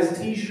fat guy's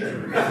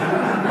t-shirt. No,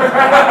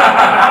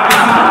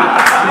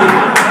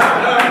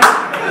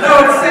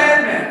 it's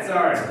Sandman,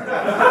 sorry.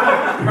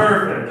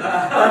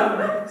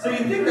 Perfect. So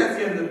you think that's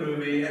the end of the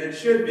movie, and it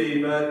should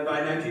be, but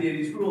by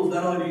 1980s rules,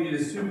 not only do you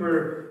need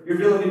your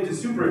villain need to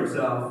super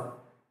himself,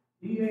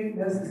 he ain't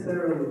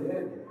necessarily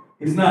dead.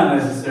 He's not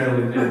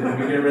necessarily dead. When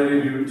we get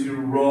ready to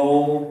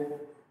roll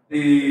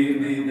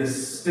the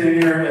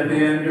stinger at the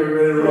end, get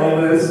ready to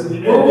roll this.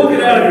 We'll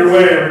get out of your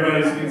way,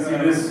 everybody, so you can see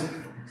this.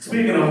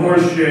 Speaking of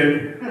horse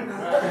shit.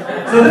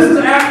 So this is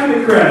after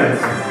the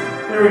credits.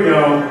 There we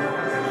go.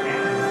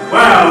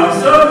 Wow, I'm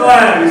so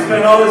glad we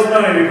spent all this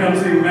money to come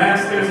see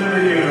Masters of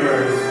the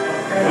Universe.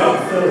 Well,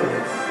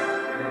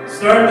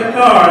 start the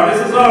car. This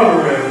is over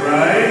with,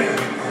 right?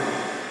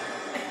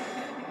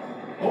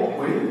 Oh,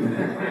 wait a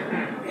minute.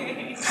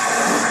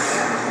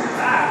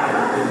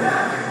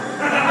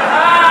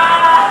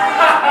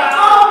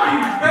 I'll be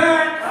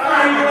back,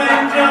 Frank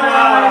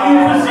Langella, you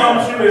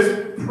presumptuous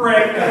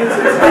prick.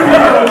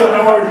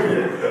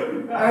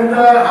 And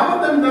how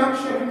about them not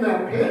checking that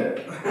pit?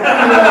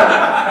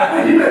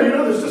 You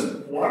know, there's just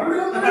water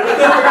down there.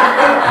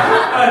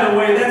 By the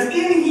way, that's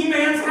in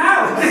He-Man's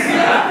house.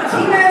 It's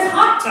He-Man's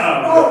hot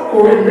tub. Oh,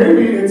 or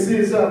maybe it's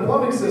his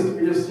plumbing system.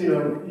 He just, he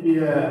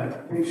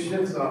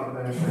shits off of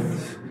that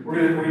shit.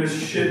 We're gonna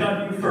shit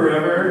on you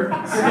forever.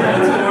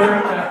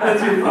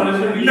 That's your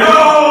punishment. No!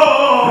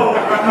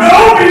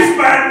 No,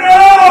 Beastman, no!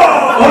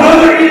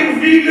 Another eating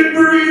vegan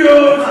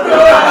burritos! No!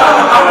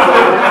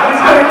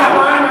 He's gonna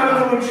climb out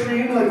of a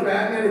tree like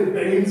Batman in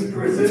Bane's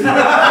prison.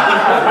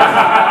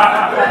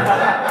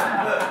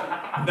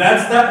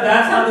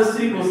 That's how the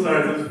sequel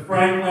starts. It's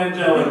Frank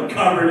Langella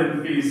covered in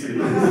feces.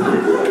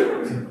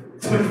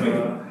 Took me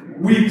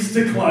weeks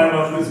to climb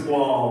up this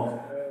wall,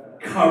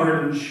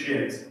 covered in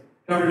shit.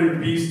 Covered in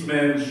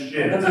Beastman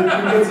shit. That's what he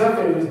gets up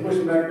and just push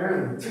it back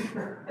down.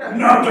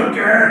 Not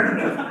again!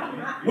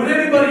 Would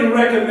anybody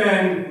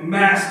recommend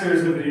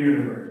Masters of the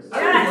Universe?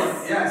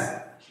 Yes.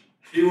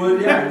 You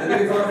would, yeah. I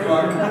think it's a lot of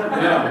fun.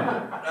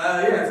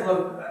 Yeah. Yeah, it's a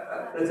lot.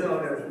 That's it.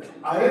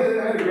 I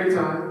had a great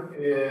time.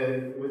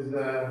 It was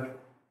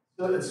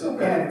So it's so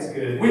bad, it's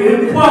good. We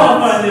would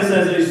qualify this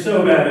as a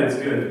so bad it's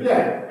good.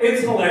 Yeah. It's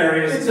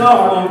hilarious. It's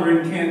Dolph fun.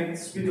 Lundgren can't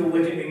speak a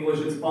lick of English,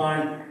 it's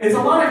fine. It's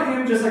a lot of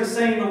him just like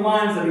saying the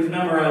lines that he's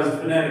memorized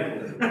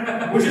phonetically,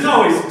 which is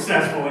always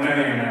successful in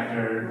any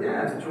actor.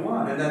 Yeah, that's what you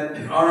want. And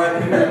that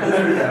R.I.P. that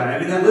lizard guy. I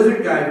mean, that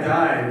lizard guy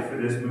died for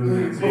this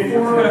movie. So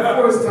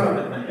Before his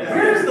time.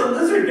 Where's the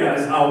lizard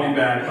guys? I'll be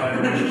back, by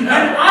the way. And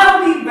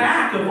I'll be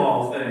back of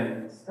all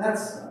things. That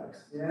sucks.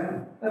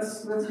 yeah.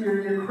 That's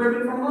you're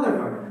cribbing from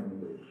motherfucker.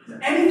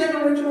 Anything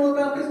original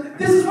about this?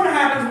 This is what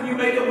happens when you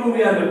make a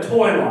movie out of a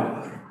toy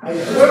line.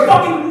 There's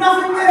fucking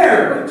nothing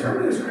there.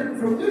 Terminator's written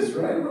from this,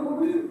 right?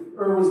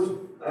 Or was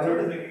I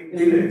don't think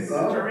 86?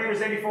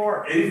 Terminator's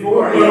 84.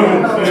 84. Boom.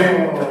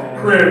 Oh.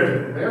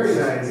 Cribbed. Very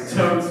nice.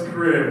 Totes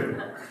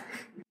cribbed.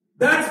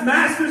 That's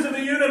Masters of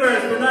the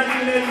Universe from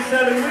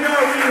 1987. We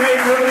are We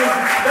Hate Movies.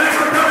 That's